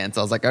audience.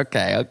 I was like,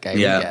 okay,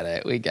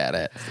 we get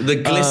it. The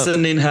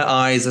glisten in her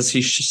eyes as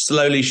she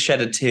slowly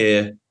shed a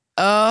tear.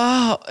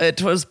 Oh,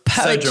 it was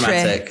poetry. So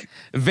dramatic.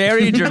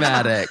 Very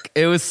dramatic.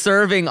 It was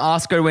serving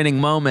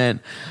Oscar-winning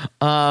moment.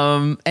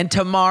 And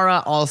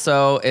Tamara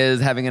also is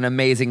having an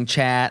amazing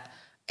chat.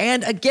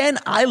 And again,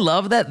 I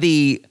love that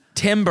the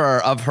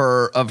timbre of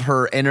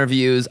her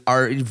interviews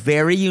are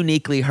very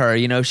uniquely her.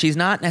 She's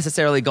not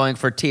necessarily going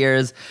for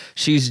tears.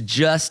 She's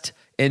just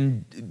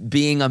in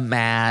being a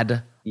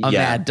mad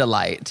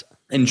delight.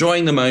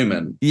 Enjoying the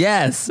moment.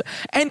 Yes.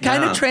 And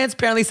kind of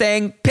transparently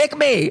saying, pick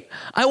me.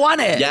 I want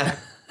it. Yeah.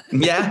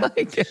 Yeah.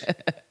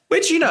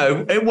 Which,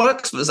 it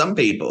works for some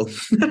people.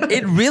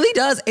 It really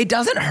does. It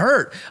doesn't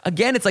hurt.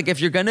 Again, it's like, if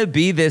you're going to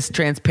be this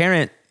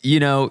transparent,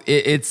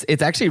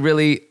 it's actually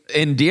really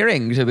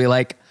endearing to be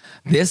like,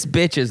 this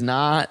bitch is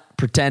not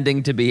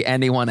pretending to be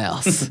anyone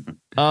else.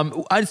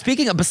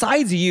 Speaking of,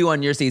 besides you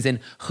on your season,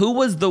 who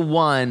was the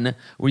one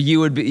where you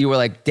were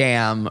like,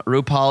 damn,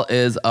 RuPaul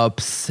is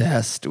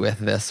obsessed with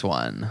this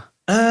one?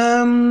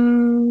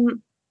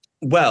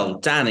 Well,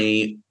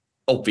 Danny,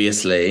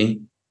 obviously.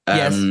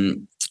 Yes.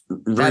 Rue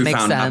That makes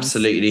found sense.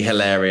 absolutely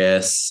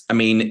hilarious. I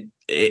mean,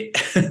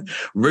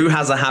 Rue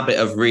has a habit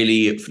of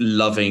really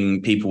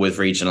loving people with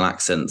regional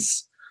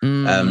accents. She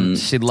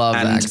loves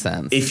and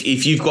accents.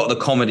 If you've got the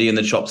comedy and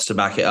the chops to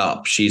back it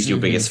up, she's your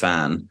biggest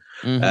fan.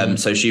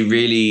 So she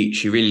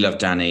really loved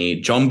Danny.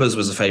 Jombas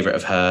was a favorite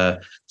of her.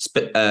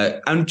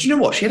 And do you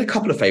know what? She had a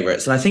couple of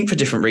favorites, and I think for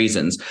different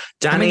reasons.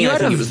 Danny, you I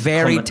had think a it was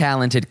very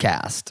talented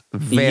cast,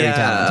 very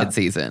talented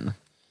season.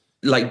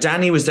 Like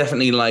Danny was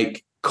definitely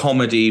like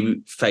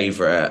comedy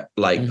favorite,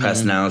 like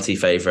personality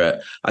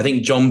favorite. I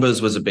think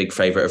Jombas was a big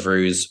favorite of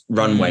Rue's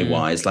runway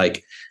wise.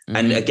 Like,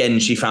 and again,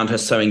 she found her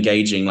so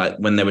engaging. Like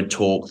when they would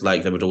talk,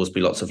 like there would always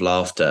be lots of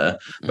laughter.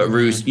 But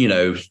Rue's,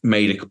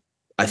 made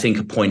I think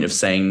a point of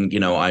saying,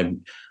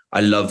 I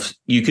love.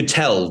 You could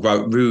tell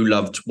Rue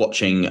loved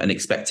watching and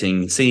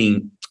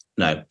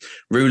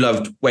Rue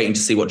loved waiting to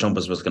see what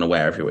Jombas was going to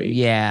wear every week.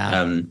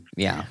 Yeah.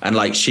 And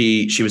like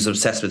she was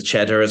obsessed with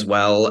cheddar as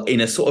well,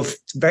 in a sort of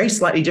very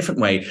slightly different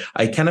way.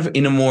 I kind of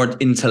in a more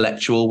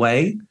intellectual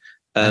way.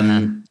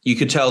 You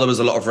could tell there was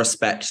a lot of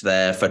respect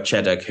there for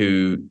Cheddar,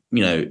 who,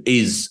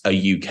 is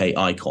a UK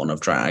icon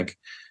of drag.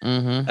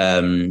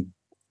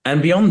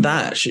 And beyond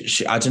that,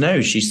 she, I don't know,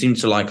 she seemed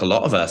to like a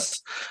lot of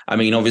us. I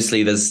mean,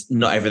 obviously there's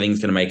not everything's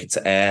going to make it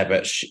to air,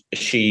 but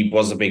she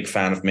was a big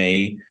fan of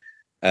me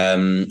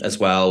as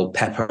well.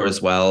 Pepper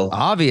as well.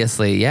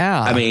 Obviously,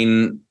 yeah. I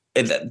mean,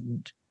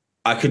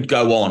 I could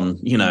go on,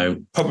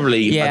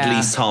 probably at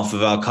least half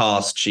of our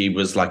cast she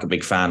was like a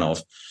big fan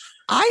of.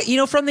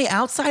 From the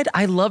outside,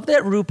 I love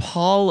that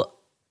RuPaul,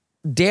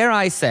 dare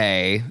I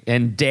say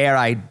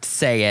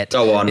it,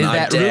 Go on, is I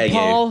that dare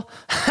RuPaul,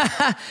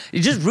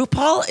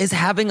 RuPaul is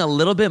having a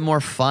little bit more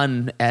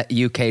fun at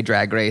UK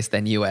Drag Race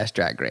than US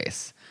Drag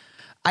Race.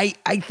 I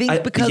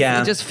think because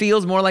it just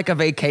feels more like a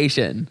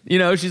vacation.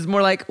 She's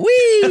more like,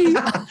 wee,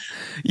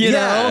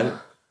 know?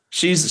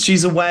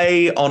 She's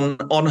away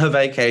on her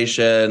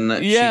vacation. Yeah.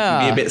 She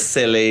can be a bit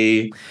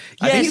silly.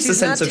 I think it's a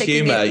sense of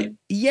humor.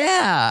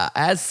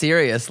 As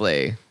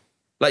seriously.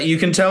 Like you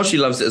can tell she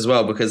loves it as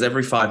well, because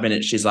every 5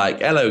 minutes she's like,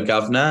 hello,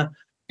 governor,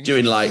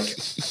 doing like,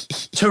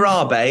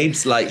 ta-ra,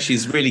 babes. Like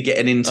she's really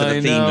getting into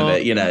the theme of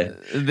it,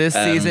 This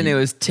season it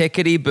was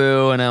tickety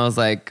boo, and I was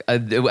like,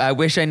 I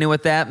wish I knew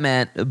what that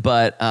meant,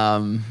 but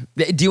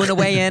do you want to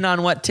weigh in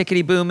on what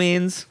tickety boo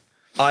means?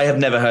 I have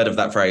never heard of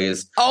that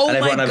phrase. Oh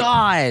my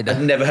God.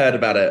 I've never heard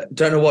about it.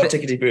 Don't know what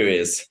tickety boo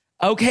is.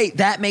 Okay,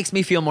 that makes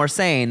me feel more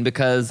sane,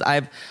 because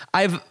I've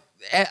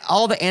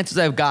all the answers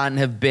I've gotten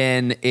have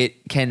been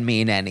it can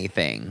mean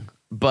anything.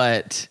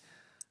 But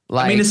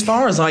like, I mean, as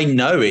far as I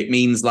know, it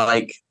means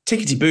like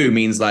tickety boo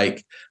means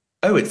like,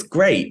 oh, it's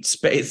great,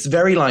 but it's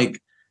very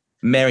like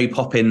Mary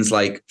Poppins,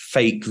 like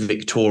fake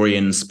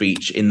Victorian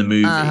speech in the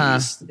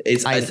movies.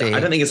 I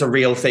don't think it's a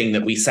real thing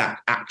that we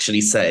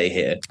actually say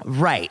here.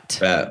 Right.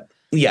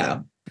 Yeah.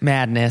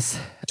 Madness.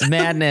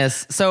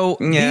 So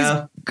these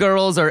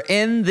girls are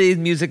in the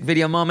music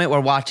video moment.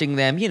 We're watching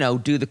them,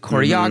 do the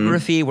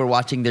choreography. We're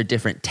watching their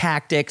different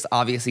tactics.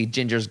 Obviously,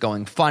 Ginger's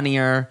going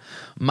funnier.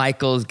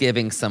 Michael's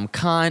giving some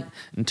cunt.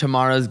 And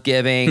Tamara's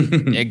giving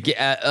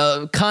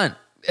cunt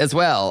as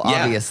well,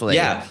 obviously.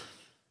 Yeah.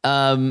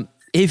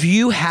 If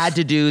you had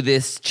to do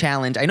this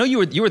challenge, I know you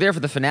were there for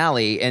the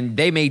finale, and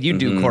they made you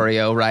do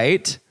choreo,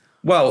 right?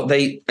 Well,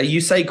 you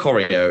say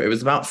choreo. It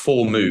was about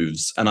 4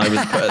 moves, and I was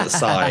put at the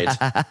side.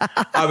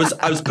 I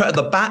was put at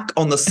the back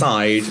on the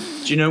side.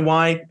 Do you know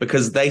why?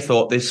 Because they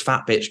thought this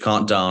fat bitch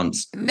can't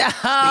dance. No.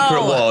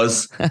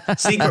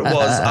 Secret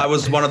was I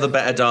was one of the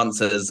better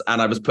dancers,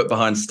 and I was put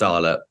behind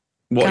Starlet.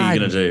 What are you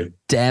gonna do?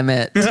 Damn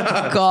it!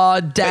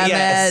 God damn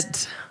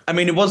it! I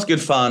mean, it was good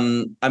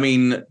fun. I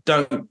mean,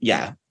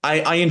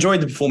 I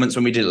enjoyed the performance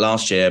when we did it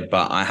last year,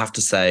 but I have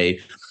to say,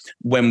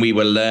 when we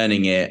were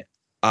learning it,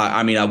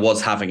 I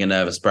was having a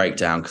nervous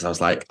breakdown, because I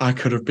was like, I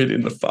could have been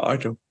in the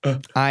final.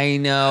 I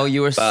know,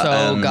 you were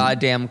so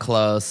goddamn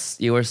close.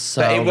 You were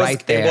so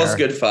right there. It was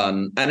good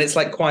fun, and it's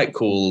like quite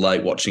cool,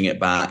 like watching it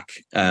back.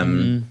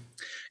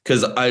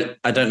 Because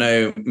I don't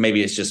know,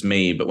 maybe it's just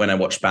me, but when I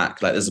watch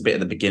back, like there's a bit at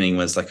the beginning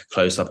where it's like a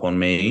close up on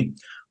me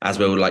as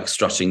we were like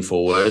strutting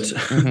forward,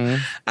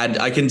 and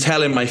I can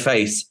tell in my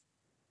face,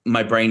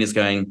 my brain is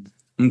going,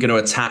 I'm going to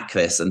attack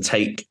this and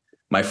take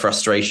my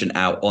frustration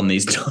out on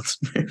these dance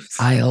moves.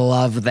 I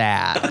love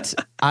that.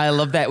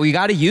 We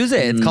got to use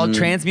it. It's called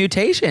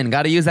transmutation.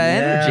 Got to use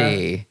that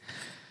energy.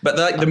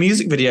 But the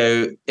music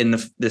video in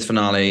this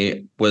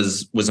finale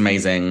was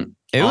amazing.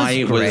 It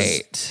was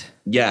great.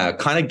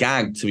 Kind of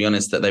gagged, to be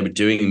honest, that they were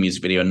doing a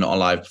music video and not a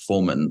live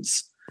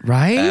performance.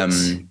 Right?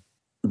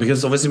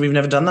 Because obviously we've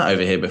never done that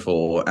over here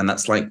before, and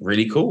that's like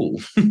really cool.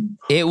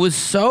 It was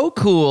so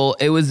cool.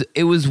 It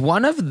was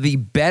one of the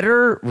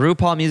better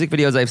RuPaul music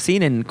videos I've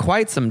seen in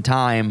quite some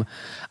time.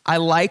 I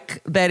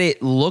like that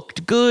it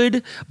looked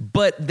good,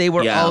 but they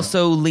were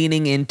also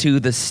leaning into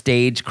the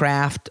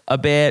stagecraft a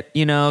bit.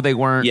 They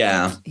weren't.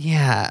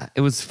 Yeah,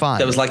 it was fun.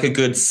 There was like a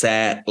good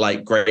set,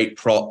 like great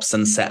props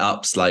and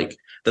setups. Like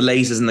the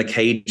lasers and the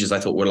cages I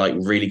thought were like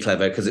really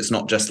clever because it's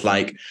not just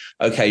like,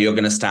 okay, you're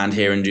going to stand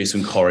here and do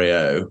some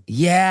choreo.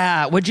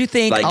 Yeah. What'd you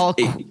think? Like,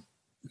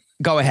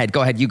 Go ahead.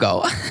 You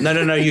go.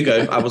 No, you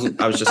go. I was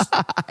just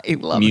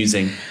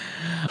musing.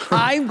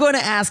 I'm going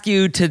to ask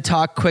you to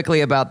talk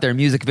quickly about their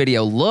music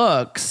video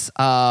looks.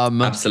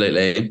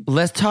 Absolutely.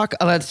 Let's talk.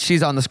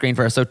 She's on the screen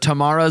first. So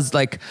Tamara's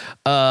like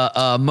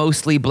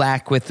mostly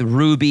black with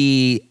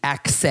ruby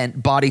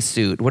accent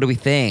bodysuit. What do we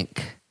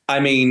think?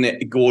 I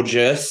mean,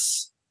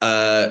 gorgeous.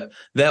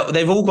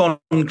 They've all gone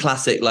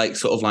classic, like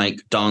sort of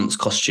like dance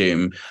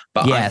costume,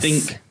 but yes. I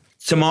think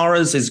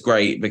Tamara's is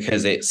great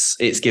because it's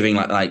giving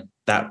like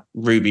that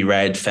ruby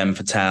red femme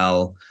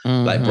fatale,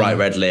 like bright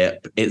red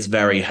lip. It's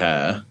very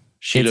her.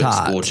 She looks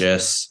hot.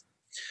 Gorgeous.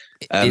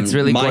 It's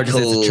really gorgeous.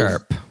 It's a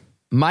chirp.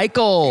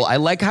 Michael, I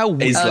like how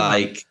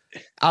like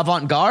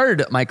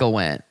avant-garde Michael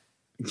went.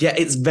 Yeah,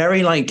 it's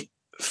very like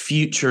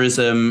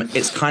futurism.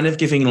 It's kind of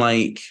giving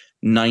like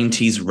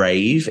 90s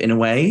rave in a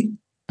way.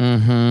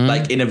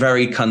 Like in a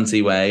very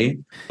cunty way.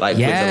 Like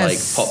with the like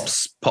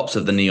pops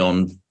of the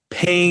neon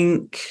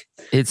pink.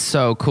 It's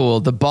so cool.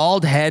 The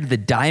bald head, the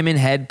diamond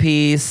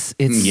headpiece.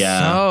 It's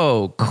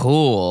so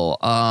cool.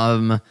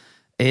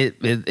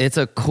 It's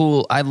a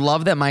cool. I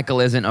love that Michael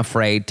isn't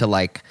afraid to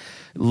like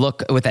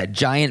look with that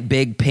giant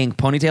big pink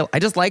ponytail. I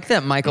just like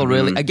that Michael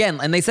really, again,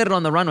 and they said it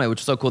on the runway, which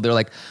is so cool. They're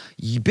like,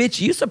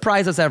 bitch, you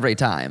surprise us every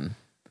time.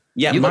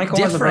 Yeah, Michael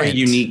has a very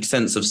unique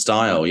sense of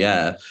style.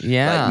 Yeah.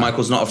 Like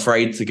Michael's not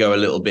afraid to go a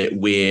little bit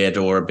weird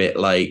or a bit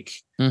like,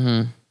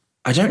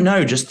 I don't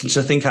know, just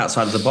to think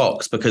outside of the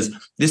box, because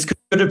this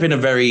could have been a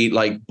very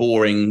like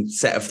boring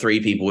set of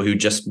three people who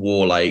just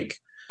wore like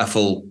a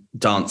full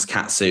dance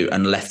catsuit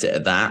and left it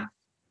at that.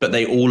 But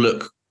they all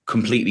look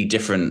completely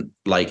different,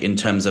 like in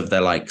terms of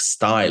their like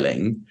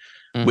styling,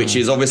 which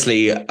is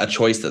obviously a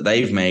choice that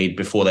they've made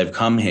before they've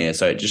come here.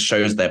 So it just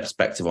shows their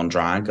perspective on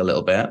drag a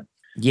little bit.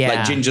 Yeah.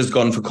 Like Ginger's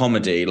gone for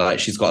comedy. Like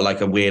she's got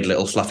like a weird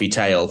little fluffy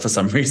tail for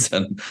some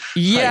reason.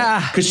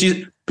 Yeah. Because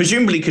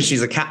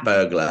she's a cat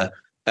burglar.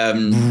 But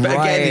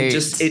again,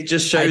 it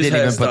just shows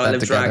her style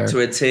of drag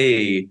to a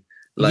T.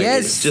 Like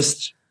it's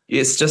just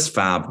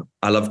fab.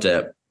 I loved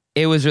it.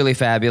 It was really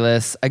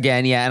fabulous.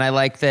 Again, yeah, and I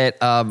like that.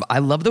 I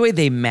love the way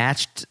they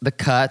matched the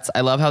cuts.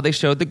 I love how they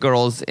showed the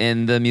girls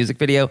in the music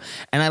video,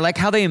 and I like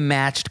how they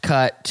matched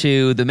cut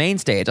to the main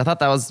stage. I thought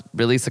that was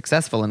really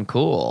successful and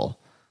cool.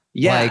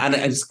 Yeah, and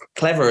it's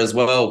clever as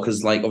well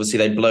because, like, obviously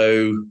they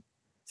blow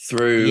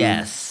through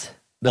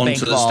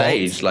onto the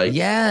stage. Like,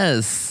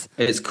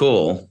 it's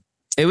cool.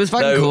 It was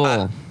fucking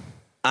cool.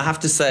 I have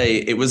to say,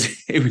 it was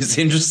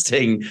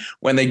interesting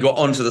when they got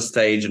onto the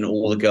stage and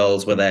all the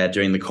girls were there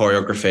doing the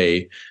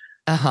choreography.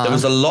 There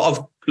was a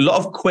lot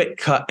of quick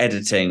cut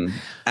editing,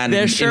 and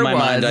in my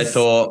mind, I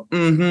thought,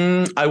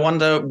 I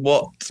wonder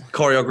what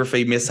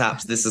choreography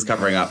mishaps this is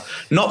covering up.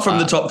 Not from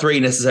the top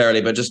three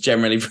necessarily, but just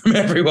generally from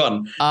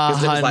everyone.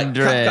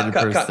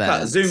 100%.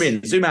 Cut, zoom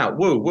in, zoom out,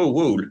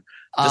 woo,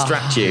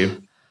 distract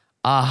you.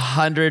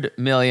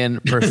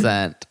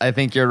 100,000,000%. I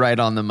think you're right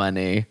on the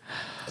money.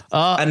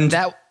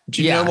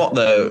 Do you know what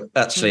though?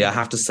 Actually, I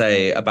have to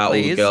say about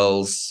all the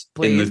girls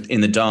in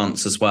the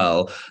dance as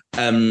well.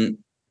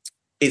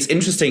 It's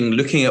interesting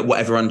looking at what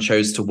everyone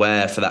chose to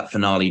wear for that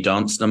finale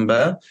dance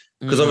number,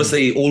 because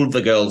obviously all of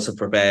the girls have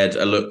prepared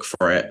a look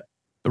for it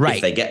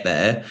if they get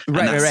there. And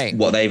that's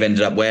what they've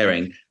ended up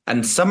wearing.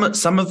 And some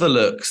of the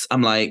looks,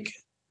 I'm like,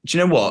 do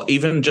you know what?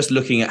 Even just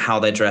looking at how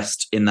they're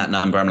dressed in that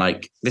number, I'm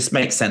like, this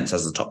makes sense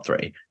as the top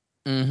three.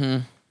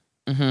 Does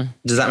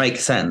that make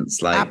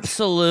sense? Like,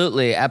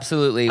 absolutely. I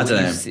don't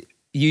know.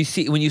 You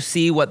see when you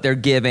see what they're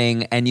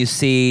giving, and you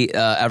see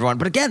everyone.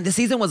 But again, this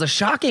season was a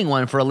shocking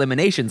one for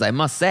eliminations, I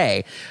must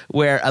say.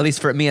 Where at least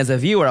for me as a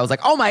viewer, I was like,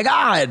 "Oh my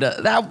god,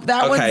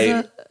 that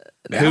okay."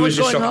 Who was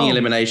your shocking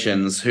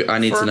eliminations? Who I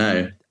need to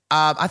know.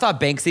 I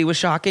thought Banksy was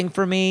shocking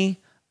for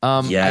me.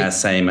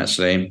 Same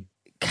actually.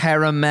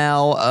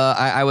 Caramel,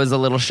 I was a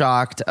little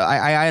shocked.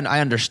 I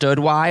understood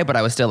why, but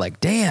I was still like,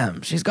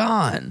 damn, she's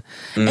gone.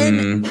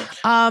 And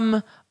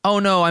oh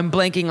no, I'm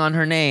blanking on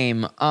her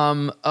name.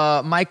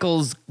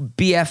 Michael's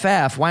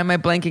BFF. Why am I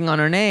blanking on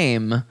her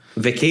name?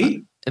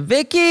 Vicky?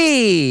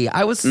 Vicky.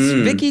 I was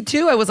Vicky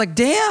too. I was like,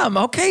 damn,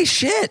 okay,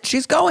 shit,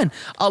 she's going.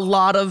 A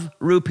lot of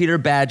Peter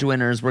badge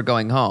winners were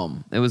going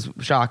home. It was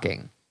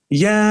shocking.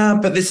 Yeah,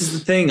 but this is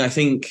the thing. I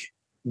think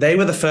they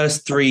were the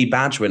first three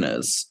badge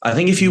winners. I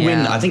think if you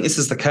win, I think this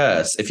is the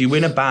curse. If you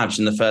win a badge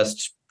in the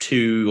first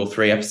 2 or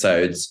 3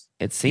 episodes,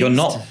 you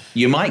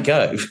might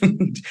go.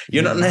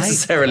 You're not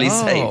necessarily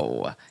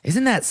safe.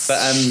 Isn't that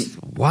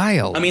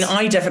wild? I mean,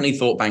 I definitely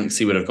thought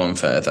Banksy would have gone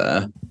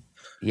further.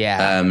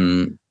 Yeah.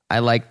 I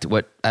liked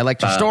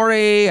her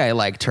story. I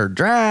liked her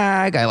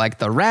drag. I liked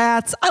the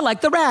rats.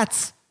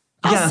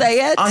 I'll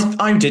say it.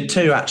 I did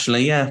too,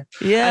 actually. Yeah.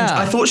 Yeah. And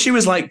I thought she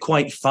was like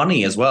quite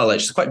funny as well. Like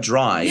she's quite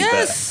dry.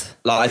 Yes.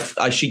 But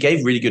like she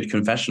gave really good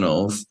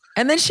confessionals.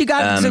 And then she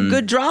got some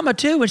good drama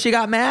too when she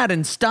got mad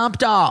and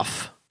stomped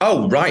off.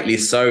 Oh, rightly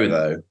so,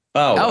 though.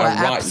 Oh,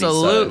 rightly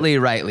absolutely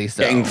rightly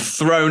so. Getting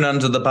thrown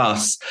under the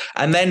bus.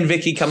 And then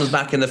Vicky comes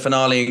back in the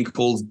finale and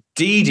calls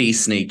Dee Dee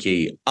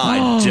sneaky.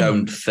 I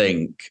don't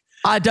think.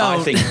 I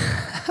think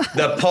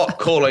the pot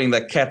calling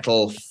the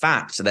kettle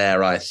fat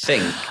there, I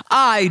think.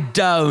 I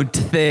don't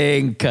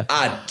think.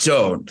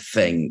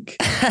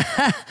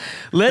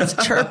 Let's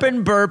chirp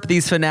and burp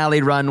these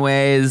finale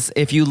runways.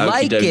 If you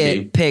like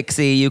it,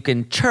 Pixie, you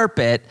can chirp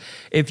it.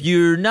 If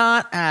you're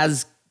not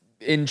as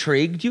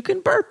intrigued, you can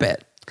burp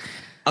it.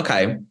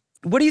 Okay.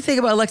 What do you think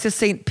about Alexis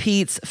St.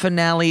 Pete's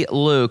finale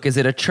look? Is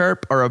it a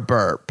chirp or a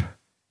burp?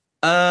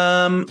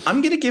 I'm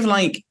going to give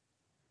like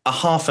a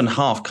half and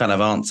half kind of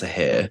answer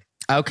here.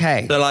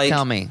 Okay, so like,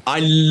 tell me.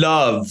 I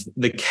love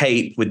the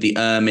cape with the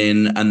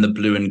ermine and the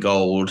blue and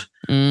gold.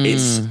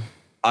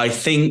 I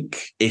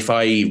think, if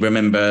I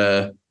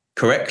remember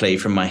correctly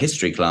from my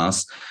history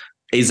class,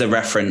 is a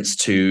reference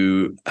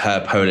to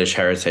her Polish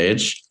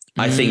heritage.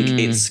 I think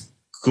it's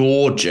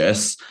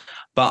gorgeous,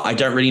 but I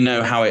don't really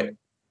know how it,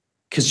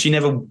 because she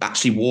never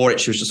actually wore it.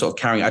 She was just sort of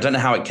carrying it. I don't know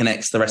how it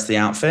connects to the rest of the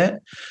outfit.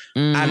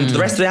 And the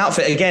rest of the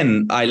outfit,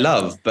 again, I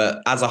love.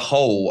 But as a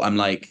whole, I'm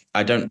like,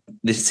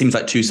 this seems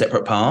like two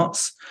separate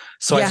parts.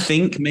 So I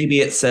think maybe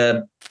it's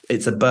a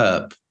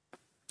burp.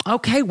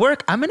 Okay,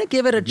 work. I'm going to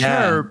give it a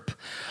chirp.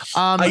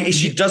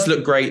 She does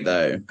look great,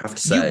 though, I have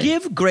to say. You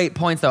give great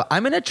points, though.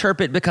 I'm going to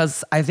chirp it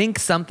because I think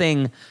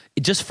something,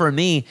 just for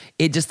me,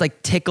 it just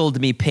like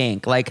tickled me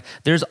pink. Like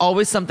there's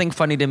always something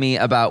funny to me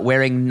about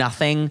wearing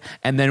nothing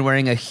and then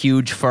wearing a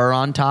huge fur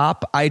on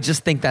top. I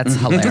just think that's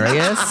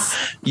hilarious.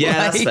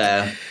 That's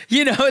fair.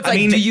 You know, it's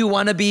do you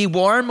want to be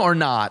warm or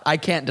not? I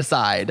can't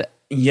decide.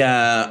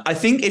 Yeah, I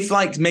think if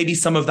like maybe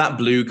some of that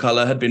blue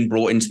color had been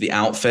brought into the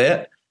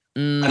outfit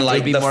and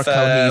like the fur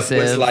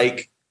cohesive. Was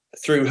like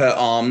through her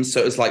arms,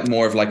 so it was like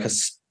more of like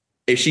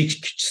if she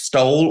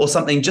stole or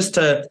something, just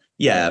to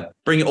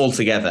bring it all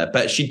together.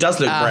 But she does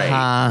look great.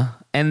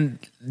 And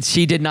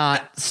she did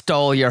not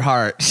stole your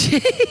heart. She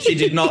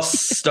did not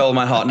stole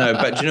my heart, no.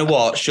 But do you know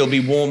what? She'll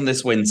be warm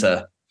this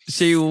winter.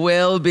 She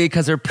will be,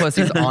 because her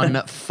pussy's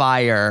on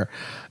fire.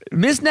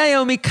 Miss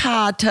Naomi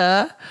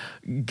Carter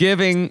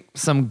giving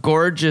some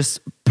gorgeous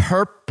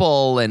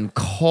purple and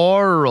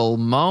coral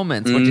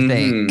moments. What do you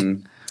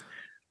think?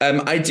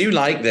 I do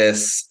like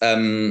this.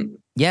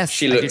 Yes,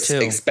 she looks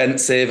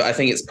expensive. I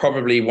think it's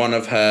probably one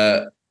of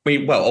her.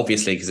 Well,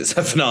 obviously, because it's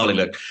her finale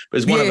look, but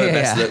it's one of her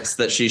best looks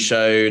that she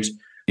showed.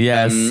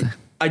 Yes.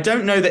 I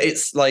don't know that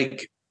it's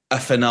like a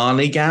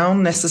finale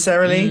gown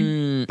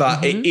necessarily,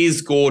 but it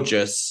is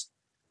gorgeous.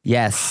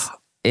 Yes,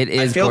 it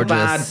is. I feel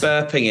gorgeous.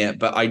 bad burping it,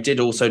 but I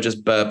did also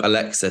just burp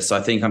Alexis, so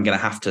I think I'm going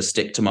to have to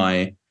stick to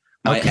my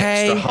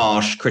extra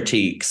harsh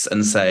critiques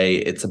and say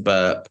it's a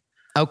burp.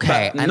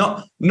 Okay. But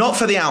not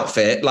for the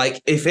outfit. Like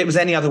if it was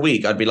any other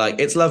week, I'd be like,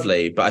 it's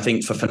lovely. But I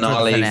think for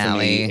finale. For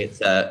me,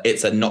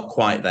 it's a not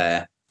quite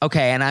there.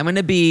 Okay, and I'm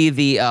gonna be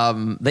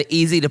the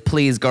easy to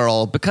please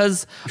girl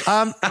because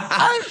I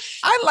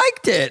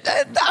liked it.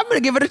 I'm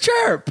gonna give it a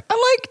chirp.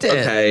 I liked it.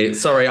 Okay,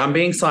 sorry, I'm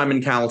being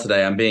Simon Cowell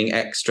today. I'm being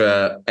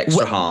extra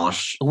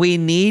harsh. We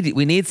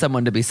need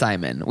someone to be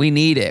Simon. We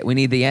need it. We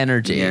need the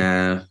energy.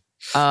 Yeah.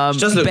 She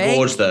does look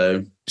gorgeous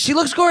though. She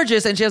looks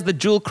gorgeous, and she has the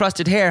jewel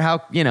crusted hair.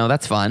 How,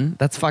 that's fun.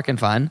 That's fucking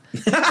fun.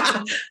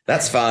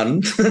 That's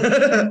fun.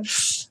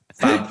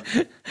 Fab.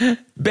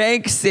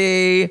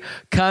 Banksy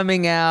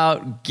coming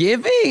out,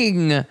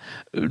 giving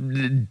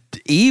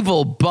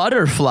evil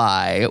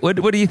butterfly. What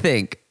do you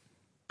think?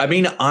 I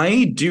mean,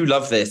 I do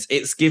love this.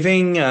 It's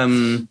giving,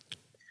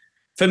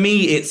 for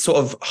me, it's sort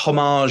of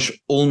homage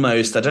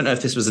almost. I don't know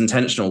if this was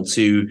intentional,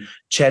 to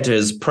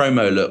Cheddar's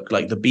promo look,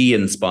 like the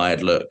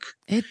bee-inspired look.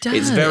 It does.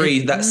 It's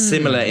very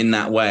similar in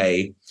that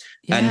way.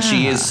 Yeah. And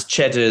she is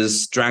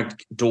Cheddar's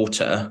drag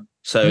daughter.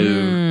 So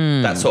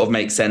that sort of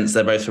makes sense.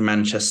 They're both from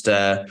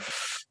Manchester.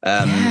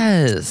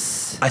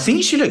 Yes. I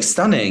think she looks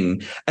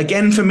stunning.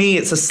 Again, for me,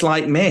 it's a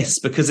slight miss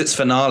because it's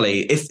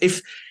finale.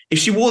 If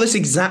she wore this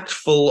exact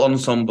full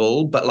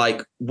ensemble, but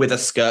like with a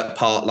skirt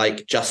part,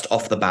 like just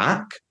off the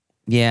back.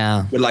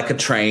 Yeah. With like a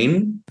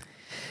train,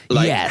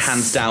 like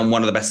hands down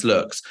one of the best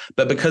looks.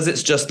 But because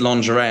it's just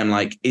lingerie, I'm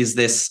like, is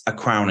this a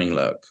crowning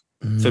look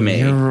for me?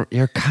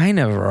 You're kind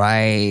of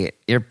right.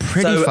 You're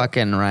pretty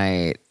fucking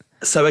right.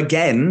 So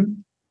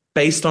again,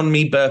 based on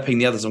me burping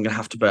the others, I'm going to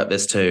have to burp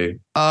this too.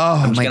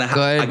 Oh my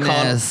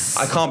goodness.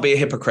 I can't be a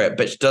hypocrite,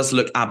 but she does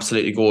look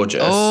absolutely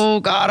gorgeous.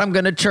 Oh God, I'm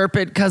going to chirp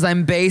it because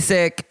I'm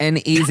basic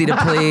and easy to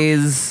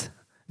please.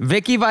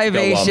 Vicky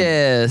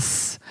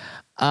Vivacious.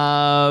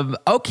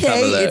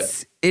 Okay,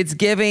 it's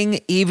giving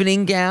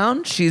evening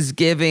gown. She's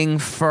giving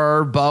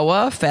fur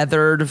boa,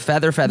 feathers.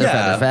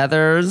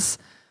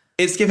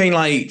 It's giving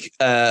like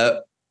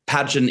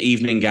pageant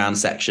evening gown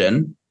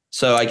section.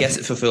 So I guess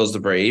it fulfills the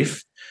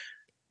brief.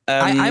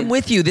 I'm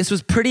with you. This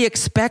was pretty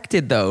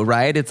expected though,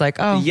 right? It's like,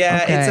 it's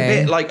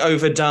a bit like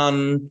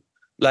overdone.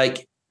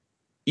 Like,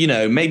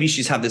 maybe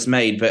she's had this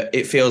made, but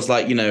it feels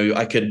like,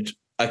 I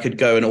could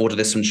go and order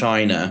this from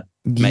China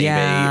maybe.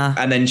 Yeah.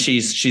 And then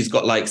she's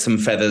got like some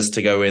feathers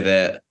to go with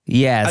it.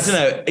 Yes. I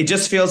don't know. It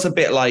just feels a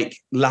bit like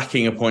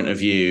lacking a point of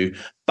view.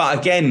 But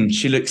again,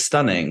 she looks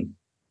stunning.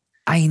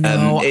 I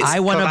know. I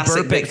want to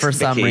burp it for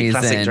some reason.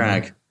 Classic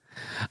drag.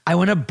 I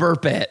want to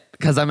burp it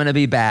because I'm going to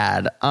be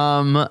bad.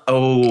 I don't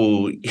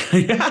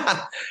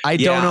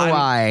know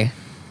why.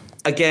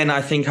 Again,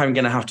 I think I'm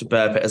going to have to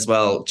burp it as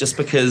well, just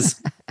because,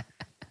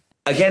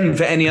 again,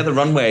 for any other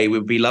runway, it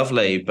would be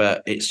lovely.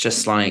 But it's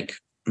just like,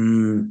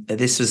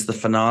 this is the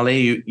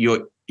finale.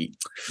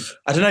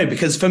 I don't know,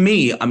 because for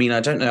me, I mean, I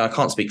don't know. I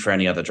can't speak for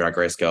any other Drag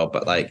Race girl,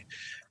 but like,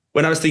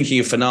 when I was thinking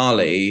of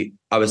finale,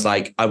 I was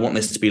like, I want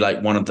this to be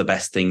like one of the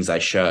best things I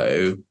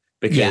show,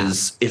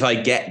 because if I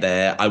get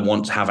there, I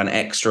want to have an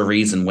extra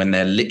reason when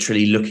they're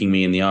literally looking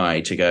me in the eye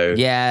to go,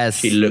 yes,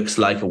 she looks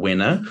like a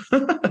winner.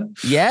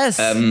 Yes.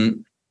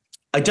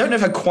 I don't know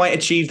if I quite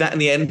achieved that in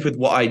the end with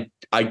what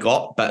I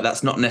got, but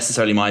that's not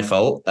necessarily my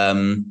fault.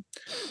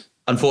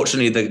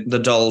 Unfortunately, the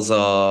dolls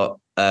are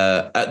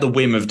at the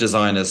whim of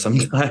designers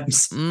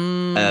sometimes.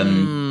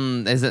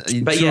 Is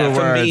it, but yeah,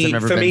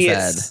 for me,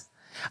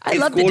 I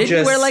loved it. Didn't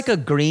you wear like a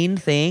green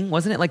thing?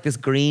 Wasn't it like this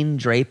green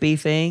drapey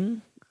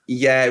thing?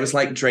 Yeah, it was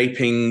like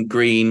draping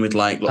green with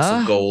like lots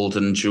of gold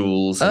and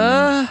jewels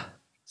and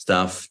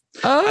stuff.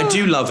 I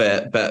do love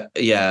it, but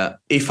yeah,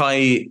 if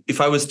I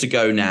was to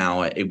go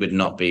now, it would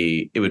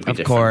be different.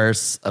 Of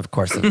course.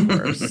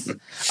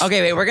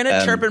 Okay, wait, we're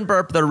gonna chirp and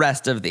burp the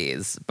rest of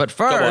these, but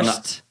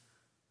first,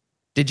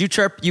 did you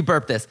chirp? You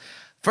burp this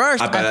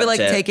first. I feel like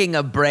taking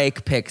a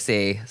break,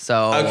 Pixie.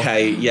 So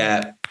okay,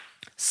 yeah.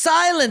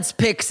 Silence,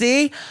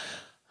 Pixie.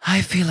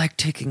 I feel like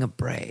taking a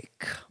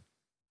break.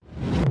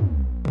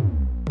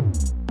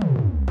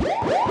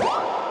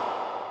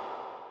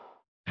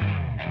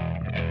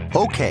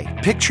 Okay,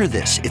 picture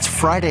this. It's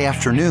Friday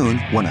afternoon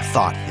when a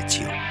thought hits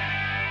you.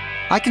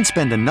 I can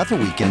spend another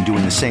weekend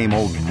doing the same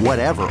old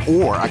whatever,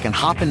 or I can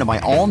hop into my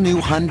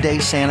all-new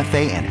Hyundai Santa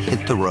Fe and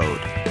hit the road.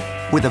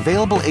 With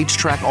available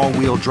H-Track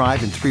all-wheel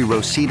drive and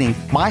 3-row seating,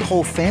 my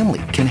whole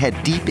family can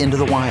head deep into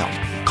the wild.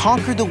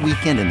 Conquer the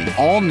weekend in the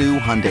all-new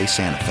Hyundai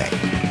Santa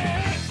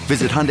Fe.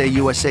 Visit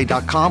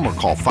HyundaiUSA.com or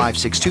call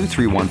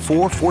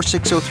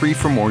 562-314-4603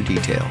 for more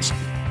details.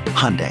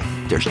 Hyundai,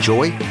 there's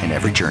joy in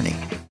every journey.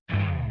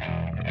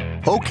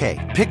 Okay,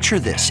 picture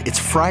this. It's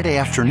Friday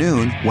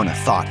afternoon when a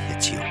thought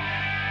hits you.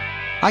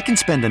 I can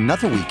spend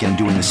another weekend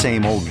doing the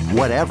same old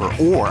whatever,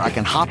 or I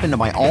can hop into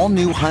my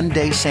all-new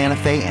Hyundai Santa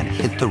Fe and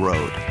hit the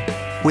road.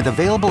 With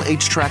available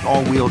H-Track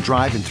all-wheel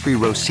drive and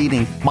 3-row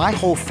seating, my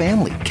whole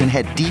family can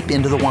head deep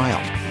into the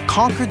wild.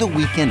 Conquer the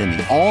weekend in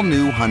the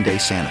all-new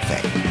Hyundai Santa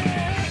Fe.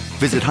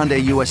 Visit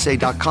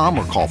HyundaiUSA.com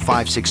or call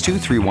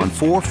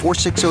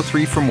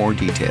 562-314-4603 for more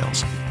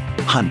details.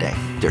 Hyundai,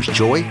 there's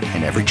joy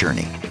in every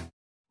journey.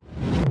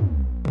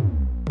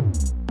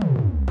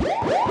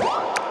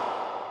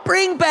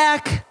 Bring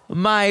back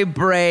my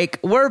break.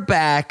 We're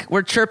back.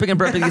 We're chirping and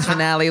burping these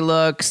finale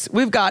looks.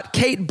 We've got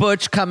Kate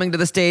Butch coming to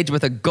the stage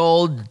with a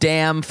gold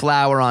damn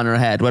flower on her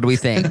head. What do we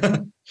think?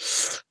 Do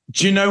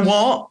you know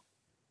what?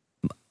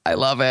 I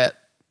love it.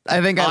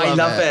 I think I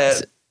love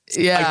it.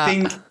 Yeah. I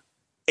think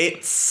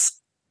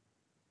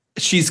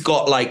she's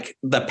got like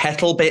the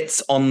petal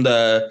bits on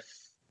the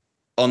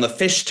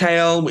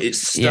fishtail. It's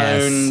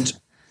stoned. Yes.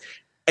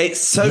 It's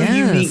so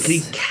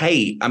uniquely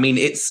Kate. I mean,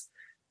 it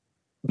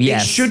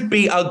should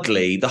be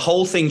ugly. The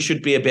whole thing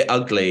should be a bit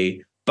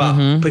ugly,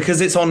 but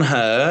because it's on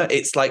her,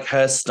 it's like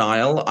her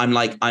style.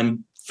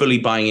 I'm fully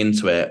buying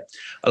into it.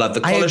 I love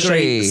the collar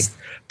shapes.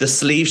 The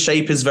sleeve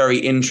shape is very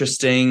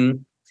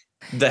interesting.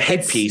 The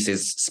headpiece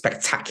is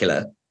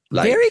spectacular.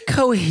 Very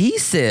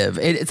cohesive.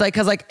 It's like,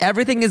 because like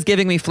everything is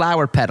giving me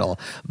flower petal.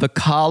 The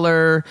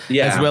collar,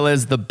 as well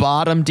as the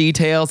bottom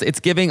details. It's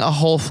giving a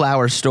whole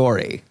flower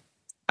story.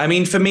 I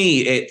mean, for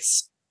me,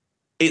 it's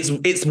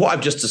what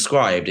I've just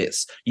described.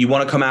 It's you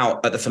want to come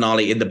out at the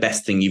finale in the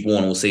best thing you've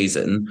worn all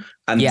season.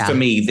 And for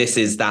me, this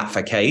is that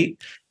for Kate.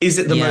 Is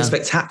it the most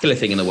spectacular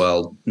thing in the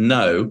world?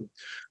 No.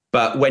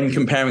 But when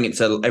comparing it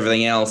to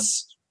everything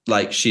else,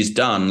 like she's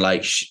done,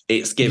 like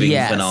it's giving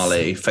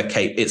finale for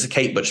Kate. It's a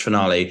Kate Butch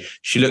finale.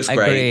 She looks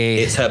great. Agreed.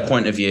 It's her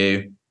point of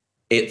view.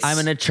 I'm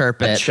going to chirp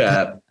it.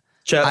 Chirp.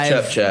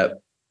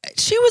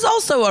 She was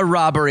also a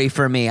robbery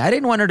for me. I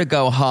didn't want her to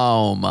go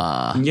home.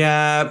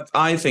 Yeah,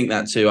 I think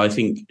that too. I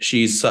think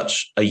she's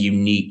such a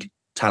unique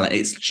talent.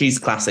 She's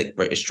classic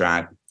British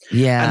drag.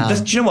 Yeah.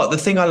 And do you know what? The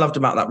thing I loved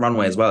about that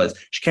runway as well is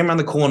she came around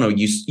the corner.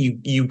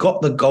 You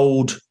got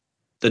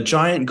the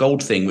giant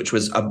gold thing, which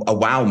was a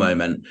wow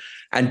moment.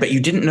 But you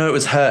didn't know it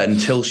was her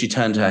until she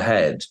turned her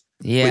head.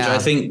 Yeah. Which I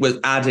think was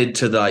added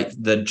to like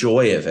the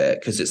joy of it,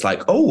 because it's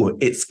like, oh,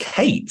 it's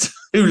Kate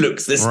who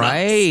looks this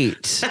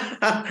nice.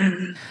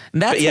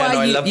 That's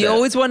why you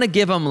always want to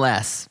give them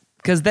less,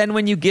 because then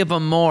when you give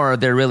them more,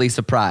 they're really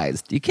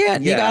surprised. You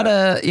can't. You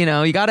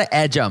gotta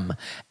edge them.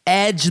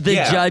 Edge the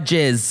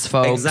judges,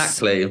 folks.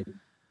 Exactly. Do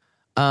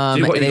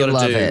what you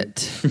gotta do.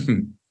 It.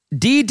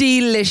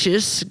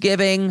 D-Delicious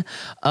giving,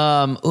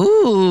 diamonds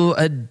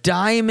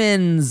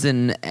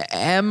and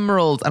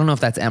emeralds. I don't know if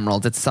that's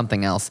emeralds. It's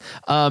something else.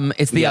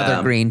 It's the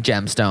other green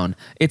gemstone.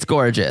 It's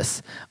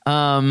gorgeous.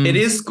 It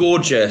is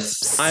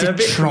gorgeous. I'm a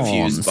bit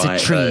confused by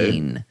it,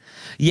 though.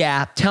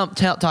 Yeah, talk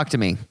to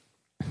me.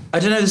 I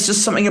don't know. There's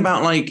just something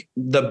about like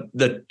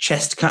the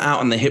chest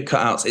cutout and the hip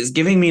cutouts. It's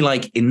giving me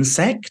like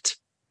insect.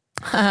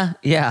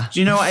 Yeah. Do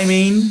you know what I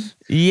mean?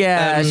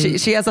 Yeah,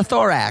 she has a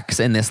thorax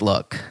in this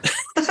look.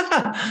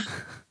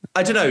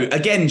 I don't know.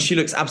 Again, she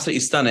looks absolutely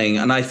stunning,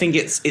 and I think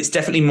it's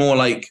definitely more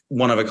like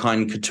one of a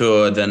kind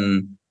couture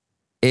than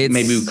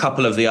maybe a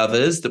couple of the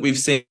others that we've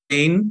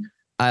seen.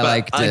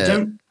 I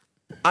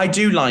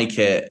do like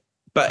it,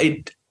 but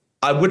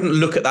I wouldn't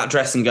look at that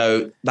dress and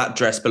go, that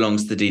dress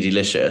belongs to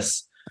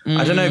D-Delicious.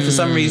 I don't know. For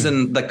some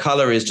reason, the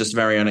color is just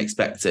very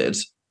unexpected.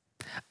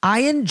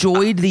 I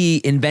enjoyed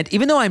the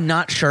even though I'm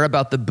not sure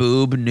about the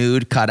boob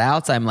nude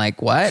cutouts, I'm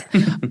like, what?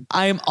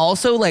 I'm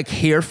also like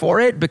here for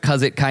it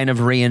because it kind of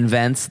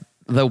reinvents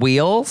the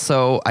wheel.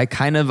 So I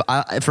kind of,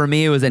 for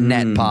me, it was a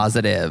net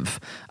positive.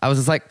 I was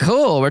just like,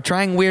 cool, we're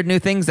trying weird new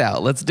things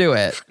out. Let's do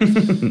it.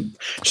 Do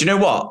you know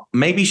what?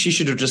 Maybe she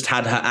should have just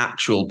had her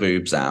actual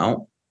boobs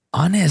out.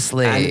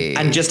 Honestly.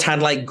 And just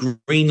had like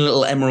green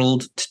little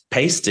emerald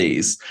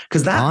pasties.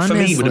 Because that for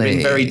me would have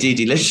been very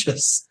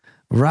D-Delicious.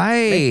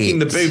 Right. Making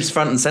the boobs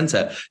front and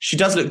center. She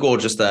does look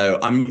gorgeous though.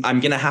 I'm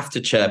gonna have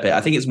to chirp it. I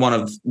think it's one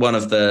of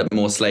the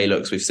more slay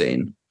looks we've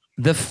seen.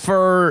 The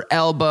fur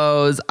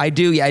elbows. I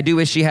do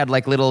wish she had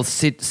like little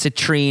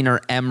citrine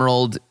or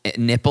emerald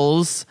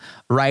nipples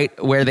right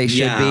where they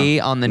should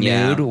be on the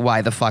nude.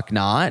 Why the fuck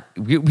not?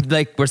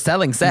 We're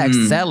selling sex,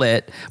 sell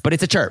it, but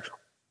it's a chirp.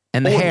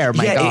 And the hair,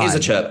 my God. It is a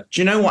chirp. Do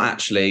you know what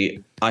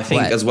actually? I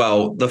think as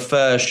well, the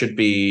fur should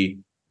be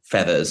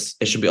feathers.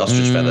 It should be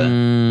ostrich feather.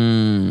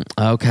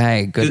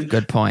 Okay,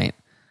 good point.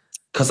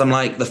 Because I'm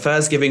like, the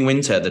fur's giving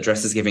winter, the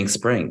dress is giving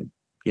spring,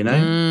 you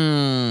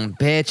know?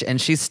 Bitch,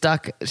 and she's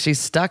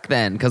stuck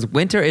then, because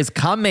winter is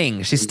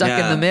coming. She's stuck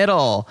in the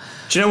middle.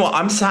 Do you know what?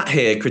 I'm sat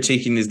here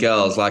critiquing these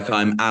girls like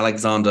I'm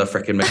Alexander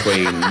frickin'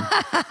 McQueen.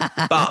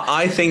 But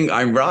I think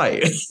I'm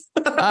right.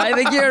 I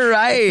think you're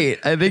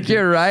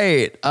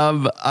right.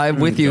 I'm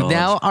with you. God.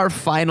 Now our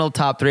final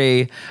top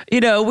three.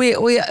 You know,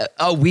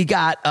 we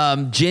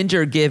got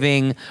Ginger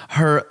giving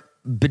her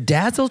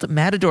Bedazzled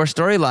Matador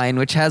storyline,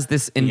 which has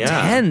this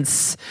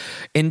intense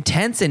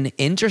and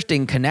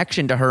interesting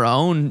connection to her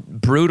own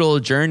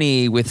brutal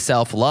journey with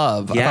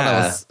self-love. I thought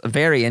that was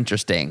very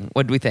interesting.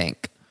 What do we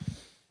think?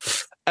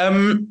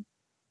 I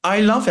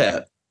love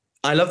it.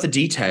 I love the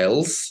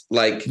details.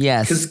 Like,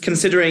 because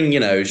considering, you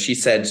know, she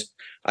said,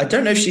 I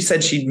don't know if she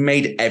said she'd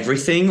made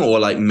everything or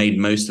like made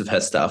most of her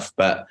stuff,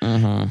 but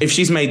if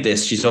she's made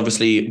this, she's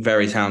obviously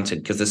very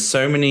talented because there's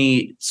so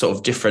many sort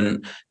of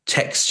different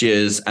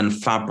textures and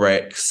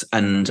fabrics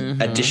and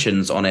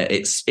additions on it.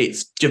 It's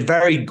just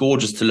very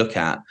gorgeous to look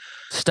at.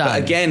 But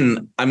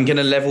again, I'm going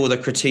to level the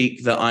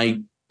critique that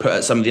I put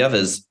at some of the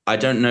others. I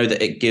don't know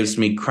that it gives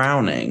me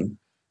crowning.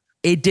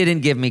 It didn't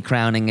give me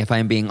crowning, if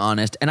I'm being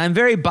honest. And I'm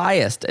very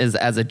biased as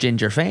a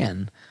Ginger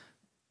fan.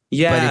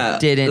 Yeah.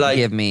 But it didn't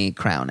give me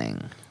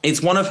crowning.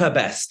 It's one of her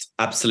best.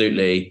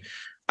 Absolutely.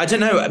 I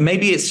don't know.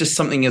 Maybe it's just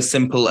something as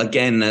simple,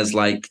 again, as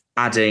like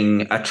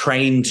adding a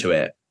train to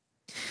it.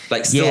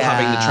 Like still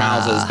having the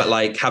trousers, but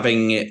like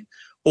having it,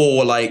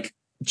 or like,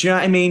 do you know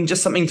what I mean?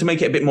 Just something to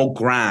make it a bit more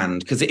grand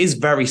because it is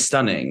very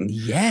stunning.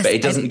 Yes. But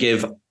it doesn't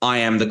give I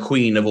am the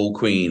queen of all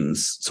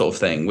queens sort of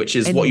thing, which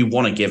is what you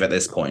want to give at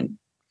this point.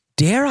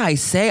 Dare I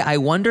say, I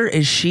wonder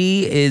I'm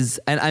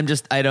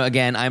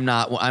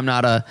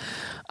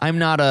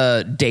not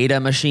a data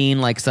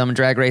machine like some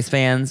Drag Race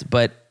fans,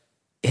 but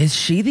is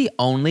she the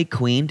only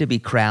queen to be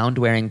crowned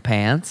wearing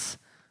pants?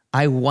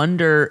 I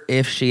wonder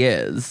if she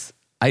is.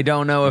 I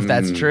don't know if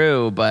that's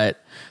true, but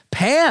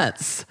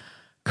pants,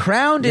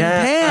 crowned in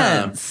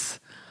pants.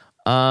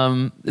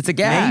 It's a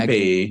gag.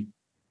 Maybe.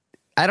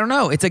 I don't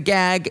know. It's a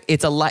gag.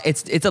 It's a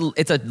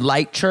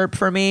light chirp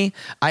for me.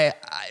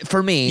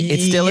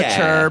 It's still a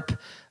chirp.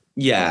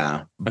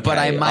 Yeah. Okay. But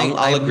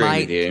I'll agree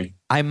with you.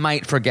 I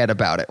might forget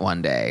about it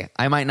one day.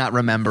 I might not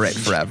remember it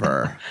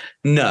forever.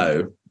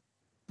 No.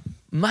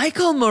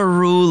 Michael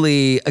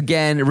Maruli,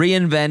 again,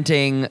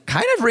 reinventing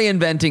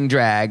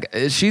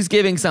drag. She's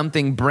giving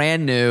something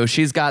brand new.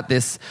 She's got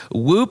this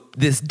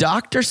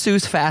Dr.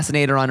 Seuss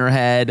fascinator on her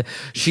head.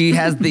 She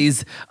has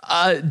these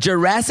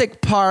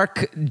Jurassic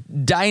Park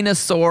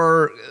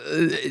dinosaur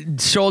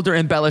shoulder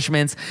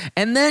embellishments.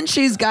 And then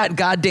she's got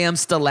goddamn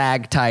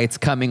stalactites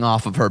coming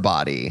off of her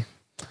body.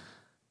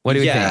 What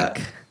do you think?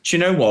 Do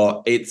you know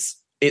what? It's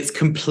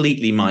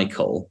completely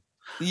Michael.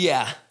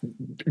 Yeah.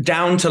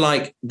 Down to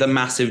like the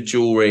massive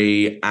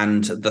jewelry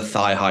and the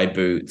thigh-high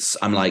boots.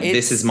 I'm like,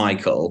 this is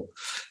Michael.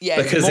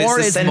 Yeah, because more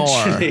it's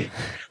essentially, is more.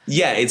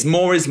 Yeah, it's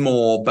more is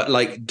more, but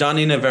like done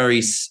in a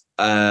very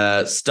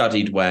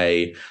studied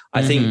way.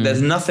 I think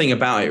there's nothing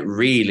about it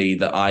really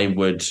that I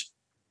would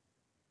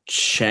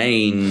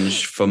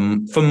change for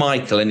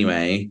Michael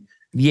anyway.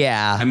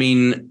 Yeah. I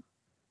mean,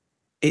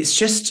 it's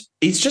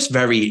just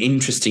very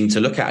interesting to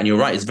look at. And you're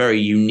right, it's very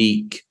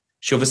unique.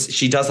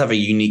 She does have a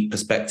unique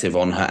perspective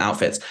on her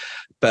outfits.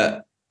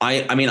 But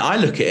I mean, I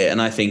look at it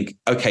and I think,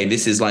 okay,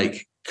 this is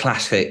like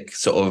classic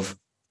sort of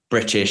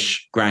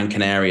British Gran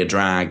Canaria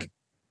drag,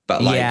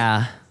 but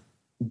like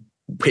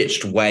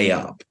pitched way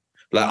up.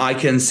 Like I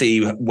can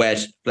see where,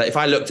 like if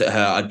I looked at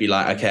her, I'd be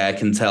like, okay, I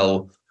can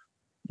tell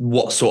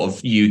what sort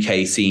of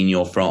UK scene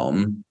you're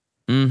from.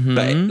 Mm-hmm.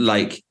 But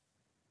like,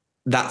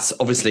 that's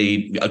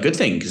obviously a good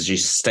thing because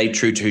she's stayed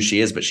true to who she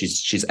is, but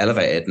she's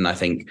elevated. And I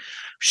think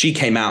she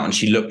came out and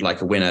she looked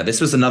like a winner. This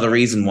was another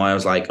reason why I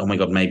was like, oh my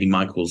God, maybe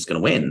Michael's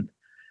going to win,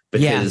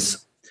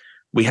 because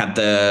we had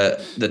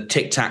the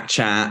Tic Tac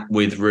chat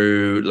with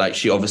Rue. Like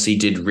she obviously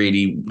did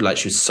really, like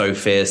she was so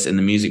fierce in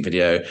the music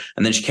video.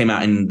 And then she came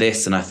out in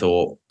this and I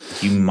thought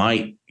you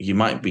might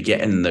be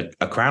getting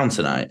a crown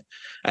tonight.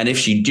 And if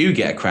she do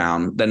get a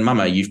crown, then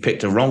Mama, you've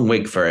picked a wrong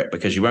wig for it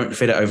because you won't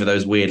fit it over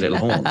those weird little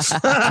horns.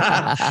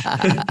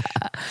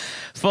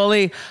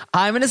 Fully.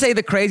 I'm going to say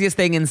the craziest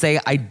thing and say,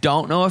 I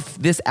don't know if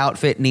this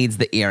outfit needs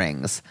the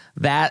earrings.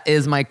 That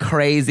is my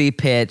crazy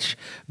pitch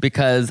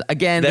because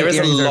again, there the is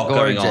earrings a lot are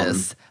gorgeous. Going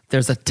on.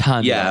 There's a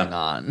ton going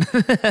on.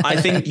 I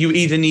think you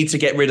either need to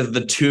get rid of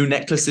the 2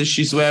 necklaces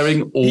she's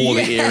wearing or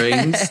the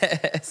earrings.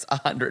 Yes,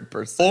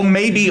 100%. Or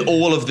maybe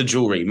all of the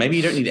jewelry. Maybe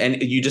you don't need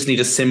any. You just need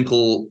a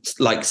simple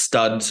like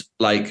stud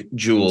like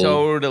jewel.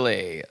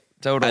 Totally.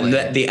 And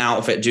let the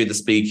outfit do the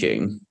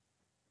speaking.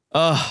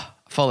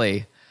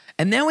 Fully.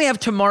 And then we have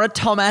Tamara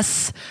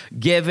Thomas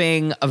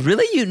giving a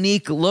really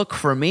unique look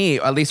for me,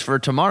 or at least for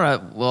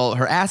Tamara. Well,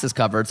 her ass is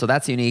covered, so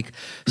that's unique.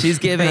 She's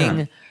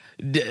giving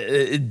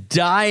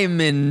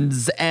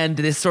diamonds and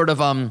this sort of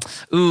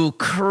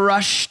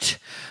crushed,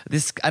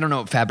 this, I don't know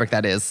what fabric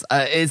that is.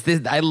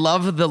 I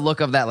love the look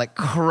of that like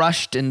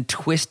crushed and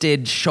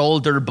twisted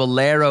shoulder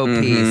bolero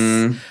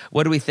piece.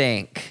 What do we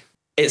think?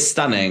 It's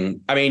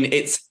stunning. I mean,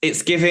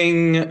 it's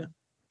giving.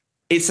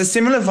 It's a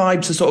similar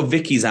vibe to sort of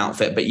Vicky's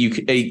outfit, but you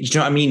know what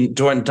I mean?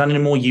 Done in a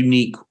more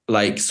unique,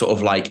 like sort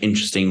of like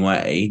interesting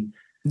way.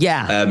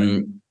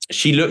 Yeah.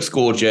 She looks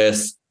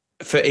gorgeous.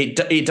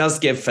 It does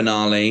give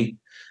finale.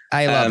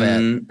 I love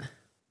it.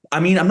 I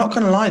mean, I'm not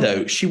going to lie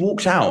though. She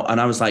walked out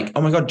and I was like, oh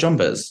my God,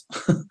 Jombers.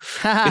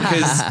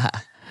 Because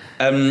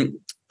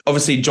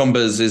obviously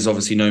Jombers is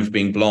obviously known for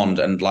being blonde.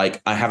 And like,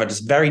 I have a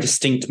very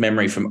distinct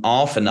memory from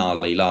our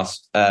finale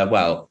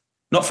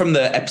not from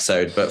the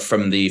episode, but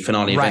from the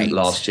finale event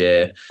last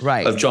year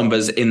of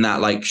Jombers in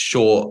that like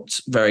short,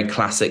 very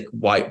classic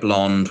white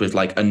blonde with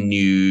like a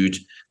nude,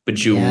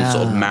 bejeweled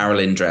sort of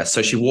Marilyn dress.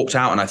 So she walked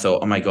out and I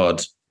thought, oh my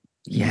God,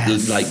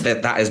 yes, like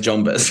that is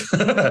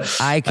Jombers.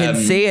 I can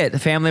see it. The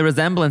Family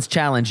Resemblance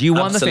Challenge. You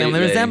won the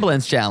Family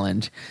Resemblance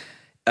Challenge.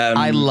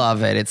 I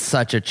love it. It's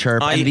such a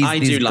chirp. I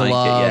do gloves. like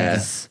it,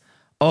 yeah.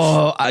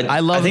 Oh, I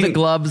love the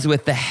gloves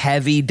with the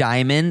heavy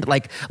diamond,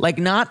 like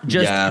not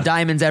just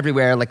diamonds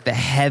everywhere, like the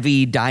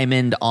heavy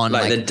diamond on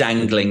like the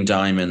dangling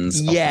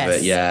diamonds. Yes. Off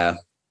of it, yeah.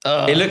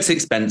 It looks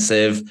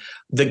expensive.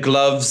 The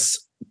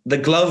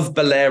glove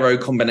bolero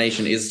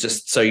combination is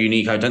just so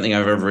unique. I don't think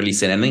I've ever really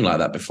seen anything like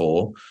that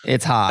before.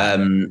 It's hot.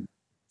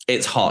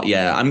 It's hot.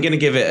 Yeah. I'm going to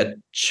give it a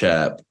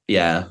chirp.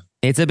 Yeah.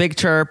 It's a big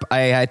chirp.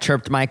 I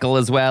chirped Michael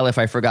as well, if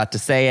I forgot to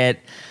say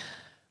it.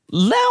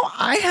 Now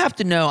I have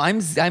to know,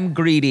 I'm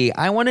greedy.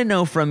 I want to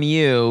know from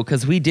you,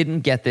 because we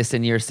didn't get this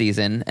in your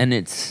season and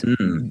it's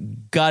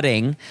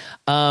gutting.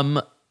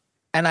 And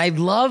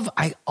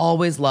I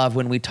always love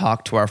when we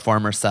talk to our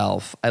former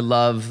self. I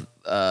love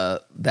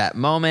that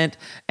moment.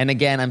 And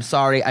again, I'm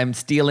sorry, you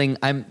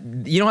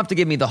don't have to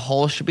give me the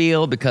whole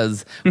spiel,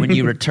 because when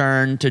you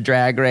return to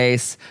Drag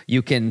Race,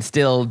 you can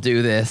still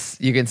do this.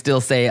 You can still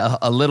say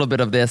a little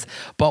bit of this.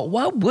 But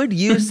what would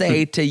you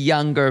say to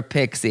younger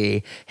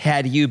Pixie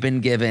had you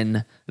been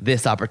given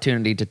this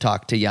opportunity to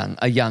talk to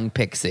a young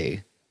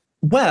Pixie?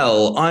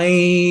 Well,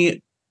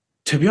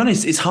 to be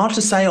honest, it's hard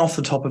to say off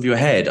the top of your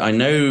head. I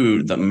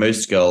know that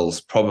most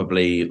girls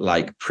probably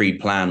like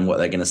pre-plan what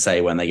they're going to say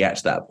when they get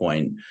to that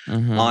point.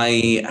 Mm-hmm.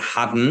 I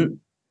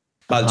hadn't.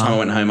 By the time I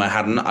went home, I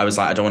hadn't. I was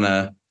like, I don't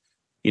want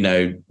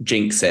to,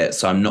 jinx it.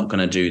 So I'm not going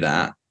to do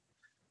that.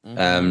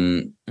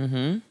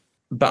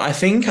 But I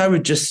think I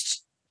would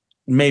just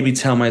maybe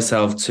tell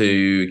myself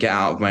to get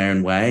out of my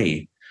own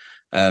way.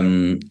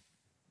 I've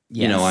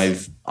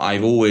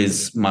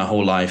always my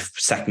whole life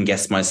second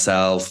guessed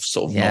myself,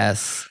 sort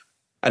of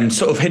and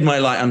sort of hid my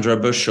light under a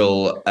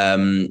bushel,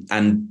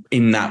 and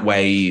in that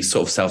way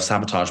sort of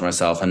self-sabotage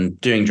myself. And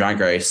doing Drag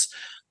Race,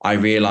 I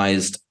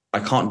realized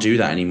I can't do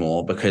that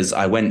anymore, because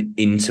I went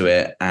into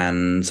it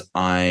and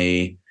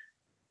I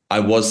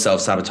was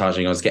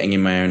self-sabotaging. I was getting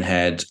in my own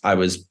head. I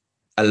was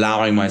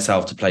allowing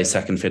myself to play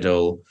second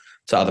fiddle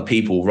to other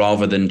people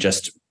rather than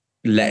just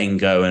letting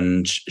go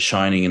and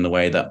shining in the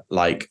way that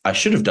like I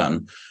should have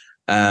done.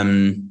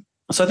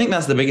 So I think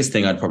that's the biggest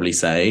thing I'd probably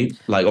say,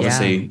 like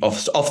obviously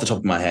off the top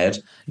of my head.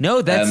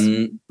 No,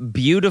 that's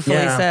beautifully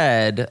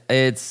said.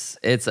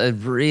 I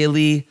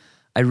really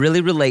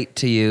relate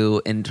to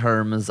you in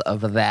terms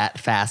of that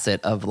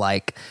facet of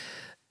like,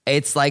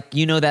 it's like,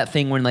 you know, that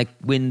thing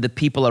when the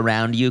people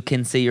around you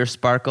can see your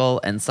sparkle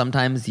and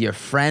sometimes your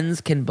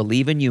friends can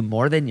believe in you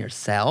more than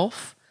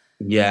yourself.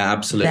 Yeah,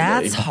 absolutely.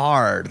 That's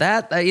hard.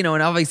 That, you know,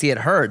 and obviously it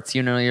hurts,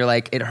 you know, you're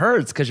like, it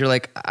hurts because you're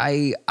like,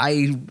 I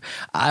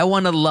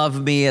want to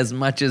love me as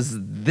much as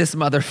this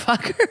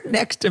motherfucker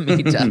next to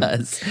me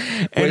does.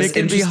 And it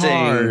can be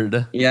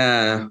hard.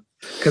 Yeah.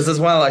 Because as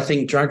well, I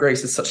think Drag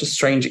Race is such a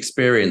strange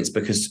experience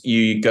because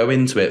you go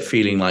into it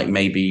feeling like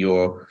maybe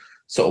you're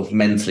sort of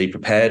mentally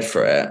prepared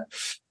for it.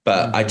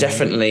 But I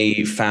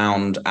definitely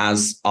found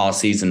as our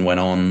season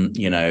went on,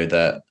 you know,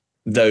 that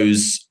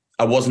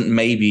I wasn't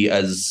maybe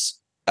as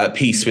at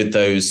peace with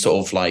those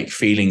sort of like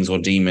feelings or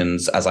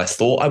demons as I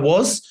thought I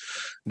was.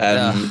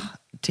 But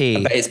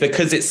it's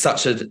because it's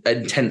such an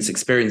intense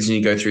experience and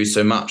you go through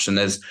so much. And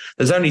there's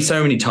only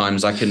so many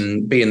times I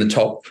can be in the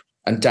top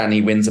and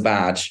Danny wins a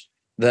badge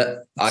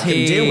that I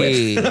can deal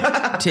with.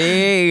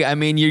 I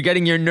mean, you're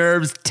getting your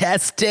nerves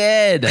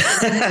tested.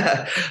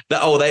 They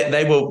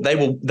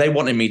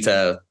wanted me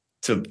to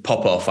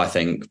pop off, I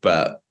think,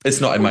 but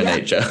it's not in my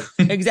nature.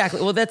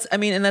 Exactly. Well, that's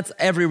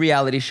every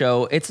reality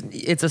show.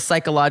 It's a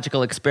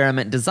psychological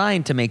experiment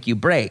designed to make you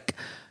break.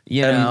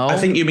 You know, I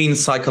think you mean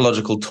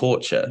psychological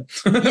torture.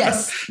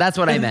 Yes, that's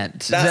what I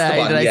meant. Did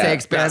I say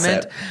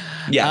experiment?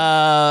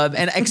 Yeah.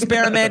 An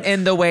experiment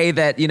in the way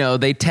that, you know,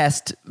 they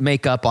test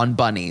makeup on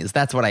bunnies.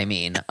 That's what I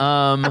mean.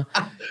 Hoppity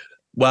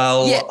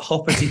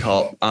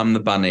hop. I'm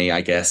the bunny,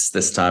 I guess,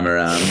 this time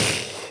around.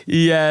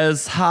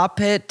 Yes,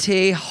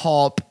 hoppity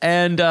hop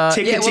and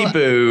tickety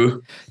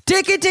boo.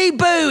 Tickety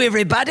boo,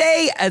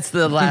 everybody. That's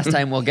the last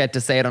time we'll get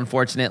to say it,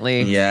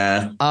 unfortunately.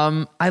 Yeah.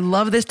 I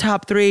love this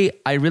top three.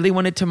 I really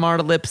wanted Tamar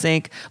to lip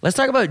sync. Let's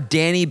talk about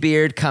Danny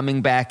Beard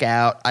coming back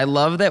out. I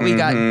love that we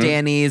got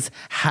Danny's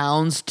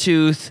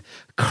houndstooth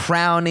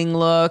crowning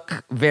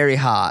look. Very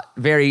hot.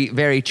 Very,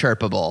 very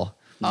chirpable.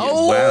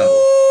 Oh,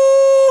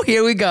 wow.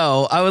 Here we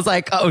go. I was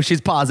like, oh, she's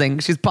pausing.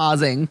 She's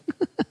pausing.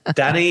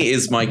 Danny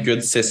is my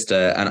good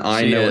sister, and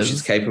I know what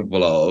she's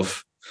capable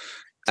of.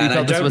 So and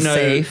I don't know.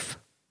 Safe?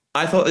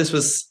 I thought this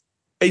was.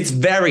 It's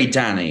very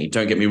Danny.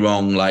 Don't get me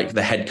wrong. Like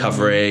the head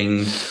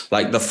covering,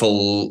 like the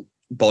full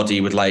body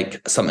with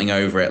like something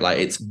over it. Like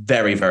it's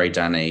very, very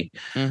Danny.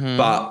 Mm-hmm.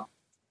 But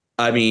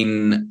I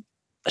mean,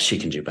 she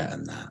can do better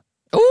than that.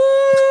 Ooh!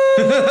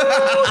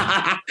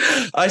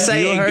 I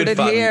say you it in heard good it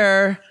fun.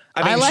 Here.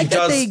 I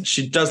mean,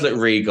 she does look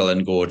regal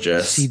and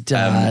gorgeous. She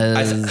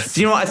does. Do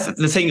you know what?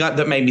 The thing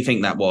that made me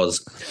think that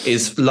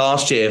is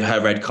last year,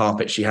 her red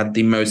carpet, she had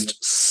the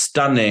most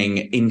stunning,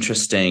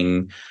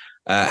 interesting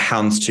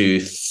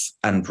houndstooth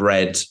and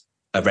red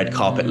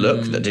carpet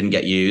look that didn't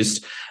get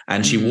used.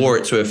 And she wore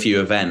it to a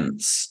few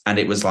events and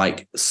it was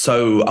like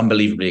so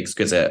unbelievably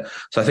exquisite.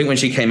 So I think when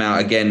she came out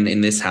again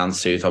in this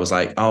houndstooth, I was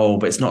like, oh,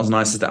 but it's not as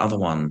nice as the other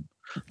one.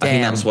 Damn. I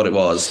think that's what it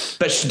was.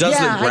 But she does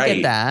look great. I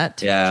get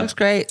that. Yeah. She looks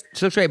great.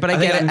 She looks great. But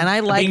I get it. And I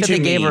like that they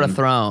gave her a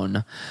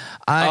throne.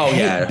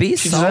 Be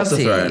she salty. deserves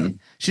a throne.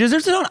 She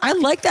deserves a throne. I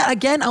like that.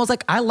 Again, I was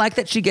like, I like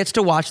that she gets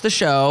to watch the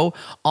show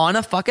on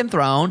a fucking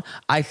throne.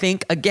 I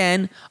think,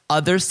 again,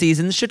 other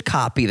seasons should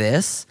copy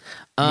this.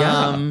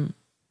 And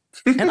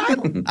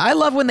I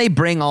love when they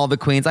bring all the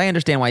queens. I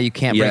understand why you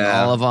can't bring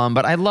all of them.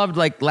 But I loved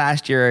like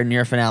last year in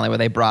your finale where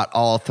they brought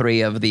all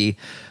three of the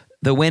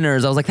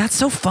winners. I was like, that's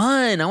so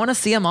fun. I want to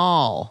see them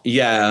all.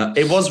 Yeah,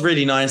 it was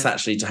really nice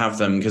actually to have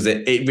them because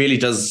it really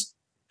does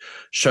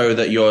show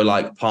that you're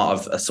like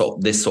part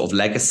of this sort of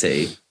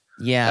legacy.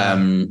 Yeah.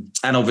 And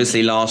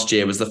obviously last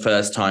year was the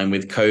first time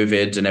with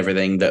COVID and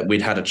everything that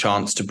we'd had a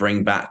chance to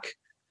bring back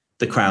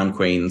the Crown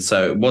Queen.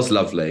 So it was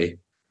lovely.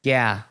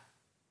 Yeah,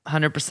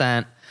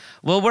 100%.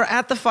 Well, we're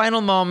at the final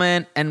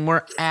moment and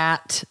we're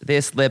at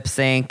this lip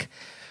sync.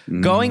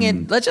 Going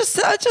in, let's just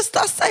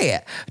say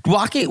it.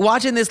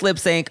 Watching this lip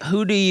sync,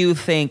 who do you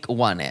think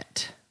won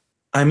it?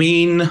 I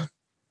mean,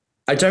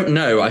 I don't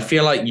know. I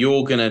feel like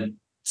you're gonna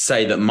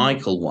say that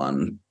Michael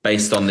won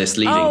based on this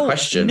leading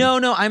question.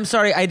 No, I'm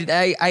sorry.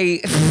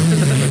 I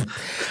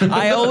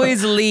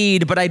always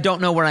lead, but I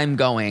don't know where I'm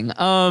going.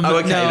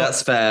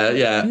 That's fair.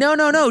 Yeah.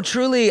 No.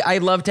 Truly, I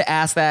love to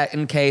ask that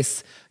in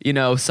case, you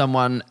know,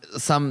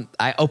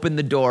 I open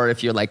the door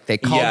if you're like, they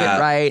called it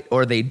right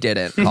or they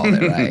didn't call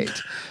it right.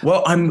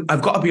 Well,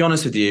 I've got to be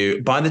honest with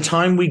you. By the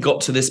time we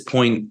got to this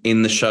point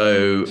in the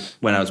show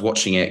when I was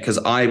watching it, because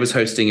I was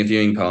hosting a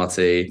viewing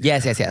party.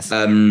 Yes.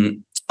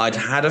 I'd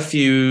had a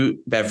few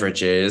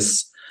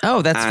beverages.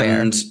 Oh, that's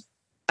fair.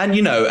 And,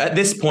 you know, at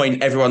this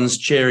point, everyone's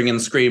cheering and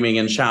screaming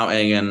and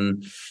shouting.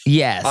 And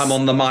yes, I'm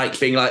on the mic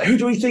being like, who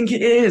do we think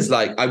it is?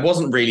 Like, I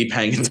wasn't really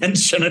paying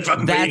attention, if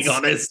I'm being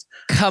honest.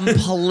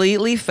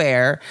 Completely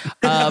fair.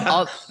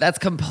 That's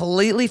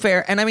completely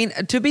fair. And I mean,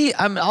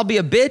 I'll be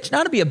a bitch,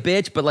 not to be a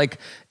bitch, but like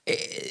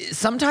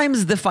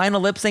sometimes the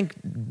final lip sync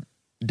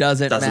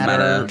doesn't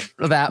matter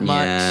that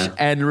much. Yeah.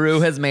 And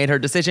Rue has made her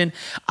decision.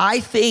 I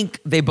think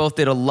they both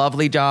did a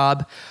lovely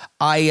job.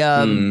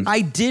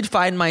 I did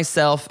find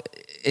myself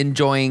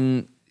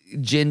enjoying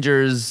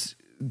Ginger's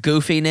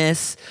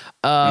goofiness.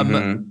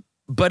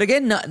 But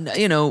again,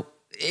 you know,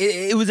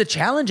 it was a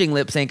challenging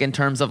lip sync in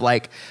terms of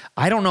like,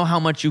 I don't know how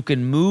much you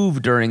can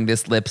move during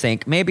this lip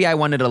sync. Maybe I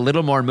wanted a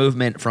little more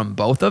movement from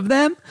both of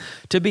them,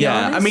 to be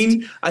honest. I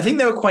mean, I think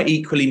they were quite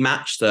equally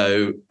matched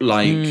though.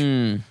 Like,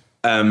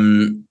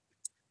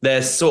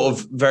 they're sort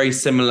of very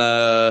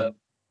similar.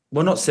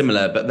 Well, not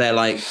similar, but they're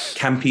like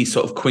campy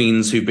sort of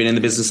queens who've been in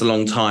the business a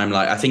long time.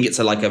 Like, I think it's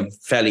like a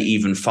fairly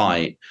even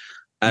fight.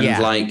 And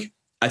like,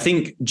 I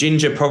think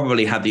Ginger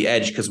probably had the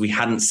edge because we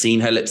hadn't seen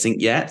her lip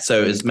sync yet.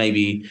 So it was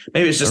maybe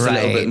it's just a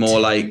little bit more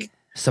like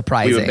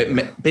surprising. We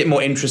were a bit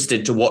more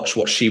interested to watch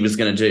what she was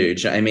going to do.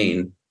 Do you know what I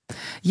mean?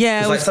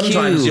 Yeah, it was like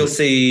sometimes cute. you'll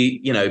see,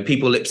 you know,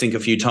 people lip sync a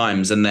few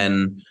times and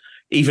then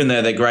even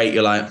though they're great,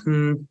 you're like,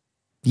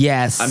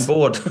 yes, I'm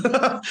bored.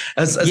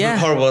 as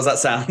horrible as that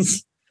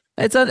sounds.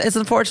 It's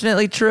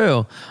unfortunately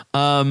true.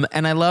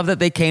 And I love that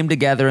they came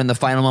together in the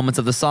final moments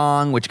of the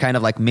song, which kind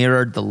of like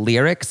mirrored the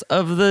lyrics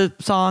of the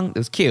song. It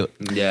was cute.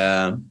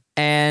 Yeah.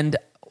 And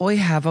we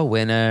have a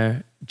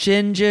winner.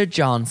 Ginger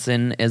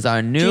Johnson is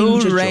our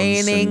new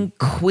reigning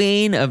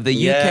queen of the UK.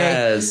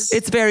 Yes.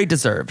 It's very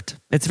deserved.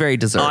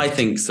 I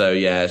think so,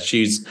 yeah.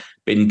 She's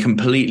been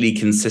completely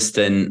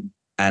consistent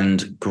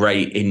and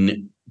great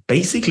in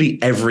basically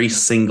every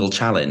single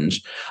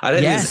challenge. I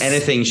don't think there's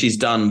anything she's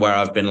done where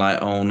I've been like,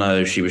 oh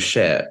no, she was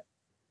shit.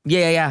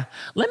 Yeah.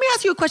 Let me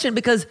ask you a question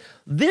because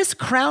this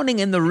crowning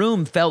in the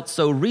room felt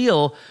so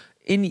real.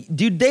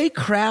 Did they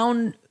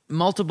crown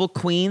multiple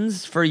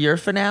queens for your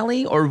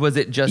finale or was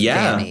it just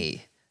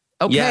Danny?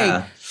 Okay.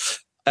 Yeah.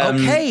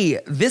 Okay.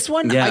 This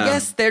one, I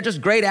guess they're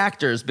just great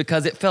actors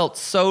because it felt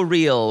so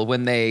real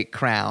when they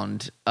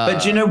crowned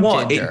But do you know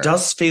what? Ginger. It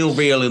does feel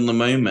real in the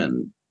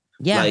moment.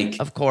 Yeah, like,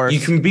 of course. You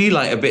can be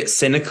like a bit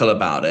cynical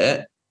about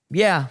it.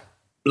 Yeah.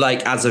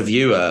 Like as a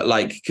viewer,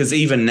 like, because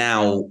even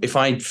now, if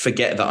I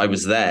forget that I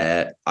was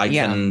there, I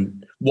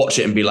can watch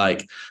it and be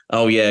like,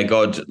 oh yeah,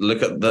 God,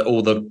 look at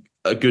all the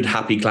good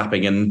happy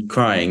clapping and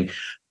crying.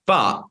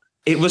 But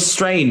it was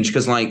strange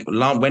because like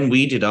when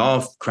we did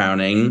our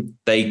crowning,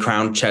 they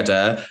crowned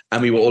Cheddar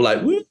and we were all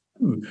like, woo.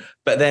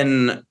 But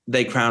then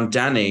they crowned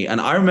Danny. And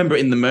I remember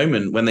in the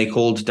moment when they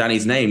called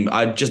Danny's name,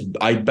 I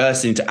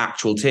burst into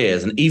actual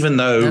tears. And even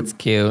though that's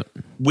cute,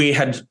 we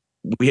had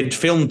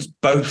filmed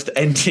both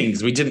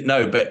endings, we didn't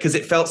know, but because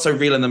it felt so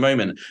real in the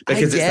moment.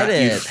 Because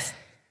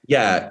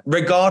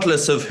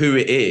regardless of who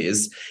it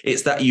is,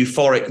 it's that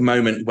euphoric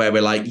moment where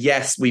we're like,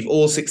 yes, we've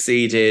all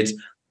succeeded.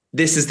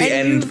 This is the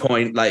end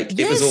point. Like,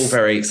 it was all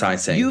very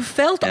exciting. You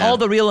felt all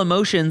the real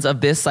emotions of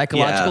this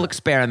psychological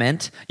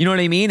experiment. You know what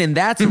I mean? And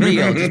that's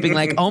real. Just being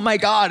like, oh my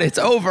God, it's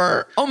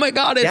over. Oh my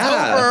God, it's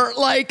over.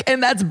 Like,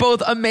 and that's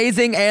both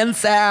amazing and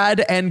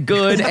sad and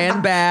good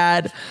and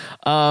bad.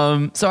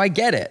 So I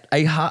get it.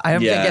 I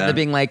get the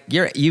being like,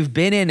 you've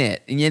been in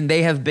it and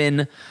they have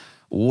been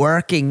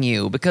working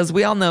you because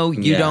we all know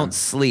you don't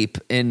sleep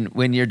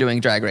when you're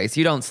doing Drag Race.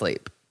 You don't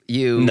sleep.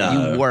 You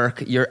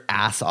work your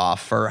ass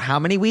off for how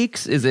many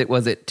weeks?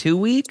 Was it 2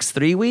 weeks,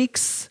 3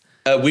 weeks?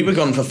 We were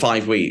gone for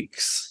 5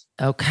 weeks.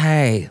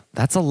 Okay.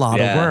 That's a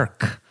lot of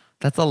work.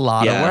 That's a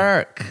lot of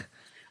work.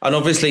 And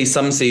obviously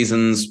some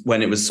seasons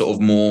when it was sort of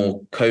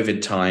more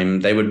COVID time,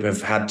 they would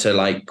have had to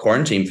like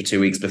quarantine for 2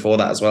 weeks before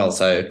that as well.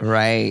 So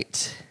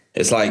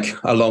it's like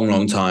a long,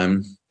 long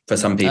time for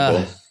some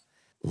people.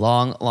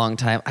 Long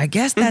time. I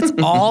guess that's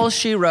all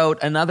she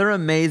wrote. Another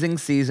amazing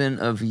season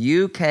of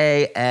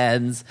UK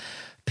ends.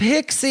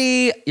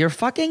 Pixie, you're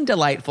fucking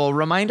delightful.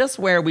 Remind us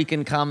where we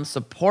can come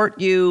support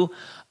you,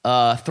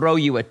 throw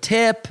you a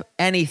tip,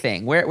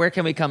 anything. Where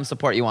can we come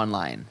support you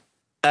online?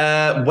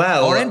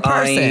 Or in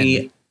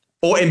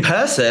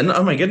person.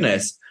 Oh my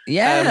goodness.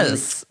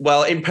 Yes.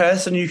 Well, in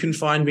person, you can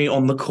find me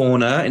on the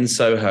corner in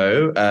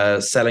Soho,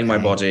 selling my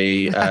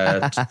body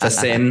for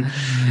sin.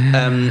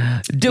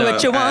 Do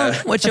what you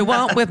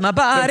want with my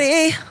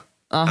body.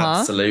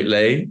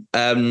 Absolutely.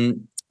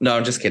 No,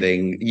 I'm just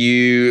kidding.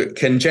 You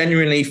can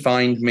genuinely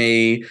find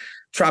me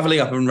traveling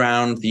up and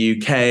around the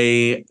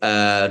UK,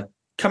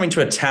 coming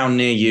to a town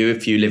near you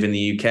if you live in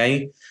the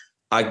UK.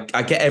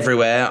 I get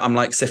everywhere. I'm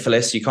like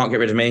syphilis. You can't get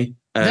rid of me.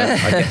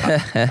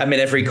 I'm in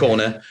every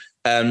corner.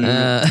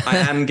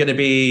 I am going to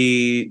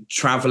be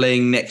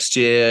traveling next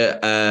year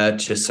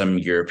to some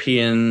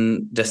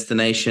European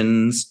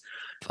destinations.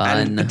 Fun.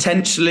 And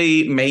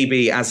potentially,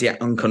 maybe as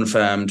yet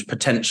unconfirmed,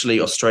 potentially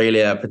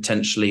Australia,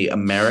 potentially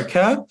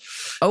America.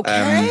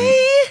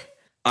 Okay.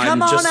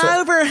 Come on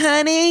over,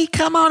 honey.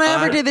 Come on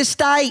over to the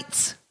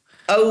States.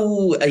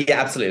 Oh,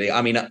 yeah, absolutely.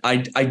 I mean,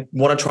 I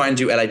want to try and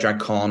do LA Drag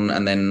Con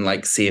and then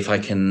like see if I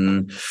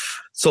can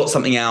sort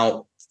something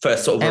out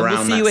first sort of around that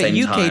same time. And we'll see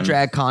you at UK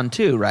Drag Con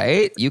too,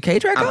 right?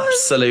 UK Drag Con?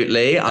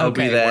 Absolutely. I'll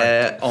be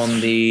there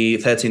on the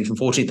 13th and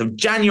 14th of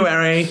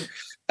January.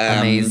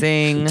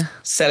 Amazing.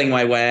 Selling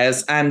my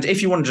wares. And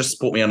if you want to just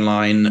support me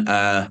online,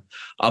 I'm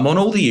on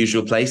all the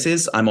usual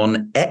places. I'm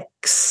on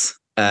X,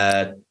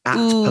 at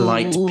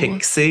Polite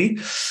Pixie.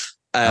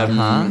 I'm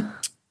on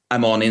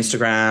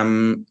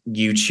Instagram,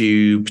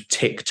 YouTube,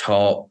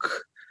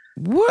 TikTok.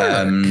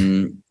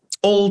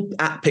 All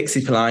at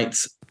Pixie Polite.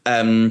 You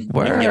can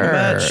get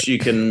merch, you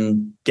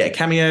can get a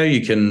cameo,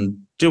 you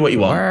can Do what you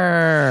want.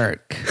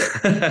 Work.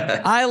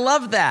 I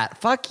love that.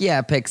 Fuck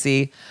yeah,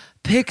 Pixie.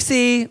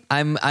 Pixie,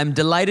 I'm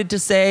delighted to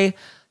say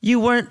you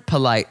weren't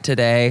polite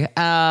today.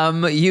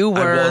 You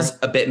were. I was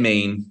a bit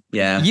mean.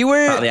 Yeah. You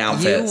were. About the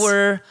outfits. You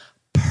were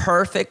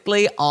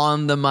perfectly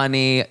on the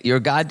money.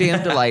 You're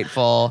goddamn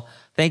delightful.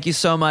 Thank you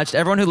so much.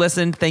 Everyone who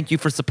listened, thank you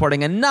for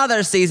supporting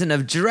another season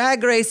of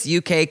Drag Race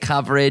UK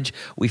coverage.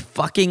 We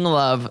fucking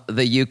love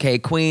the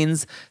UK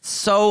queens.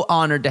 So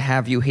honored to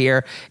have you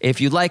here.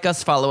 If you like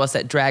us, follow us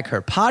at Drag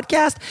Her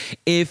Podcast.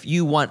 If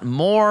you want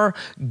more,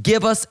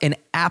 give us an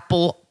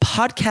Apple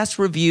Podcast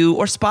review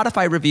or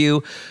Spotify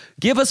review.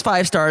 Give us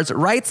 5 stars.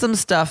 Write some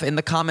stuff in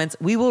the comments.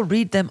 We will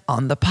read them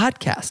on the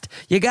podcast.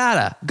 You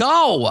gotta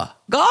go.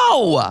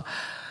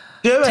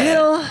 Do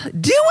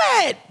it. Do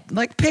it.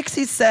 Like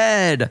Pixie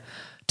said.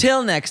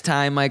 Till next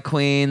time, my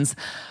queens,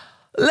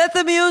 let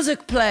the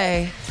music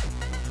play.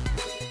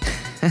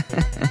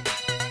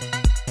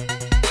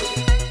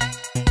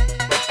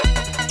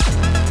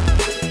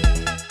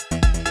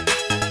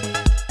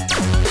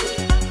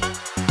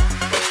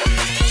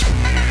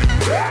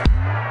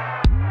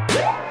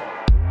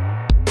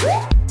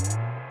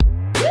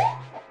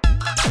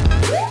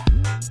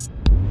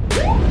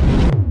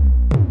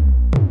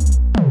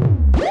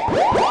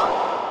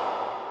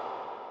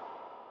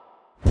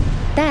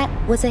 That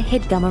was a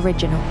HeadGum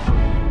original.